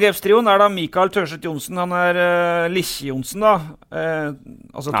seg. Angrepstrioen er da Mikael Tørseth Johnsen. Han er Lisje-Johnsen da.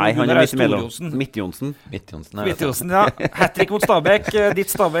 Altså nei, han er Stor-Johnsen. Midt-Johnsen, ja. Hattrick mot Stabæk.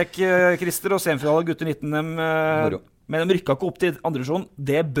 Ditt Stabæk, Christer, og semifinale gutter 19. Men de rykka ikke opp til andre divisjon.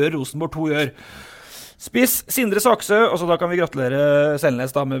 Det bør Rosenborg 2 gjøre. Spiss Sindre Saksø, og så da kan vi gratulere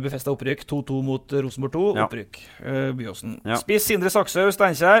Selnes da med befestet opprykk. 2-2 mot Rosenborg 2, opprykk Byåsen. Ja. Spiss Sindre Saksø,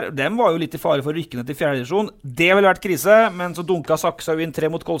 Steinkjer, dem var jo litt i fare for rykkene til 4. divisjon. Det ville vært krise, men så dunka Saksø inn 3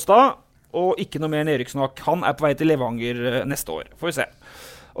 mot Kolstad, og ikke noe mer nedrykkssnakk. Han er på vei til Levanger neste år, får vi se.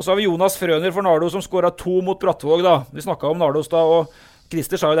 Og så har vi Jonas Frøner for Nardo som skåret 2 mot Brattvåg da. Vi snakket om Nardos da, og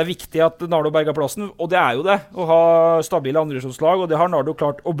Christer sa jo det er viktig at Nardo berger plassen, og det er jo det, å ha stabile andredivisjonslag, og det har Nardo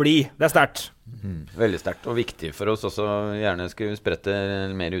klart å bli. Det er sterkt. Veldig sterkt, og viktig for oss også. Gjerne skulle vi sprette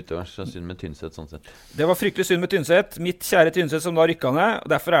mer utover, så synd med Tynset sånn sett. Det var fryktelig synd med Tynset. Mitt kjære Tynset som da rykket ned, og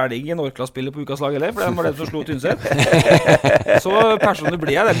derfor er det ikke en Orkla-spiller på ukas lag heller, for det var det som slo Tynset. Så personlig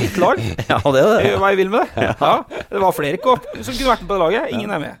blir jeg, det er mitt lag. Ja, det er det. Hva jeg vil med det. Ja, det var flere kopp som kunne vært med på det laget.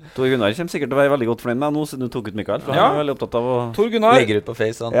 Ingen er med. Tor Gunnar kommer sikkert til å være veldig godt fornøyd med nå, siden du tok ut Mikael. Ja. Han er veldig opptatt av å Tor Gunnar, ut på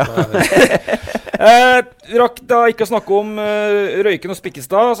Face. Rakk da ikke å snakke om Røyken og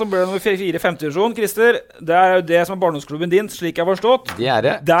Spikkestad, som ble nummer 4 i 5. divisjon. Christer, det er jo det som er barndomsklubben din, slik jeg har forstått. Det er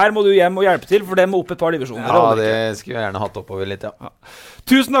det. Der må du hjem og hjelpe til, for dem må opp et par divisjoner. Ja, det skulle jeg gjerne hatt oppover litt, ja.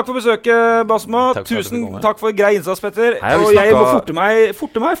 Tusen takk for besøket, Basma. Tusen takk for grei innsats, Petter. Og jeg må forte meg.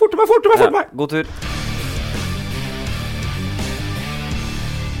 God tur.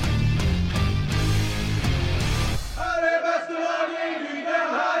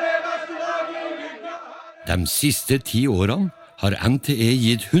 De siste 10 årene har NTE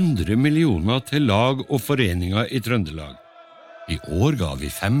gitt 100 millioner til lag og foreninger i Trøndelag. I år ga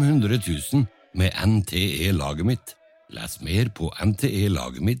vi 500 000 med NTE-laget mitt. Les mer på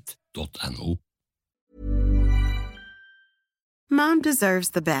ntelagetmitt.no. Mom deserves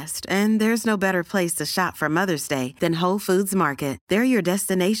the best, and there's no better place to shop for Mother's Day than Whole Foods Market. They're your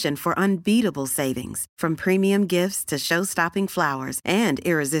destination for unbeatable savings, from premium gifts to show-stopping flowers and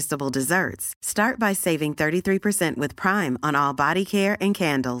irresistible desserts. Start by saving 33% with Prime on all body care and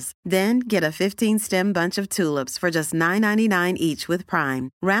candles. Then get a 15-stem bunch of tulips for just $9.99 each with Prime.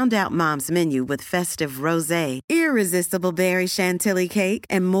 Round out Mom's menu with festive rosé, irresistible berry chantilly cake,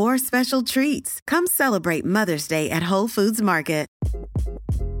 and more special treats. Come celebrate Mother's Day at Whole Foods Market.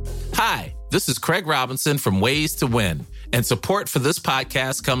 Hi, this is Craig Robinson from Ways to Win, and support for this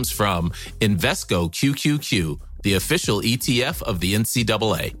podcast comes from Invesco QQQ, the official ETF of the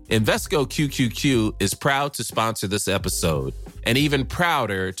NCAA. Invesco QQQ is proud to sponsor this episode, and even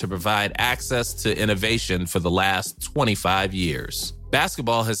prouder to provide access to innovation for the last 25 years.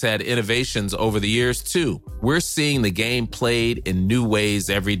 Basketball has had innovations over the years, too. We're seeing the game played in new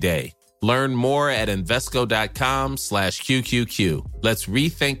ways every day. Learn more at Invesco.com/QQQ. Let's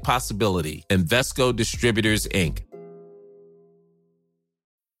rethink possibility. Invesco Distributors, Inc.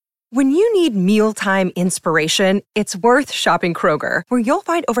 When you need mealtime inspiration, it's worth shopping Kroger, where you'll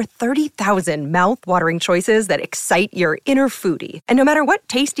find over 30,000 mouth-watering choices that excite your inner foodie. And no matter what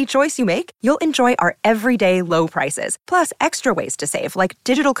tasty choice you make, you'll enjoy our everyday low prices, plus extra ways to save, like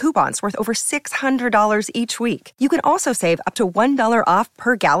digital coupons worth over $600 each week. You can also save up to $1 off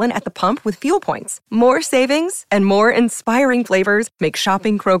per gallon at the pump with fuel points. More savings and more inspiring flavors make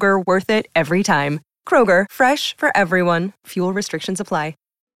shopping Kroger worth it every time. Kroger, fresh for everyone. Fuel restrictions apply.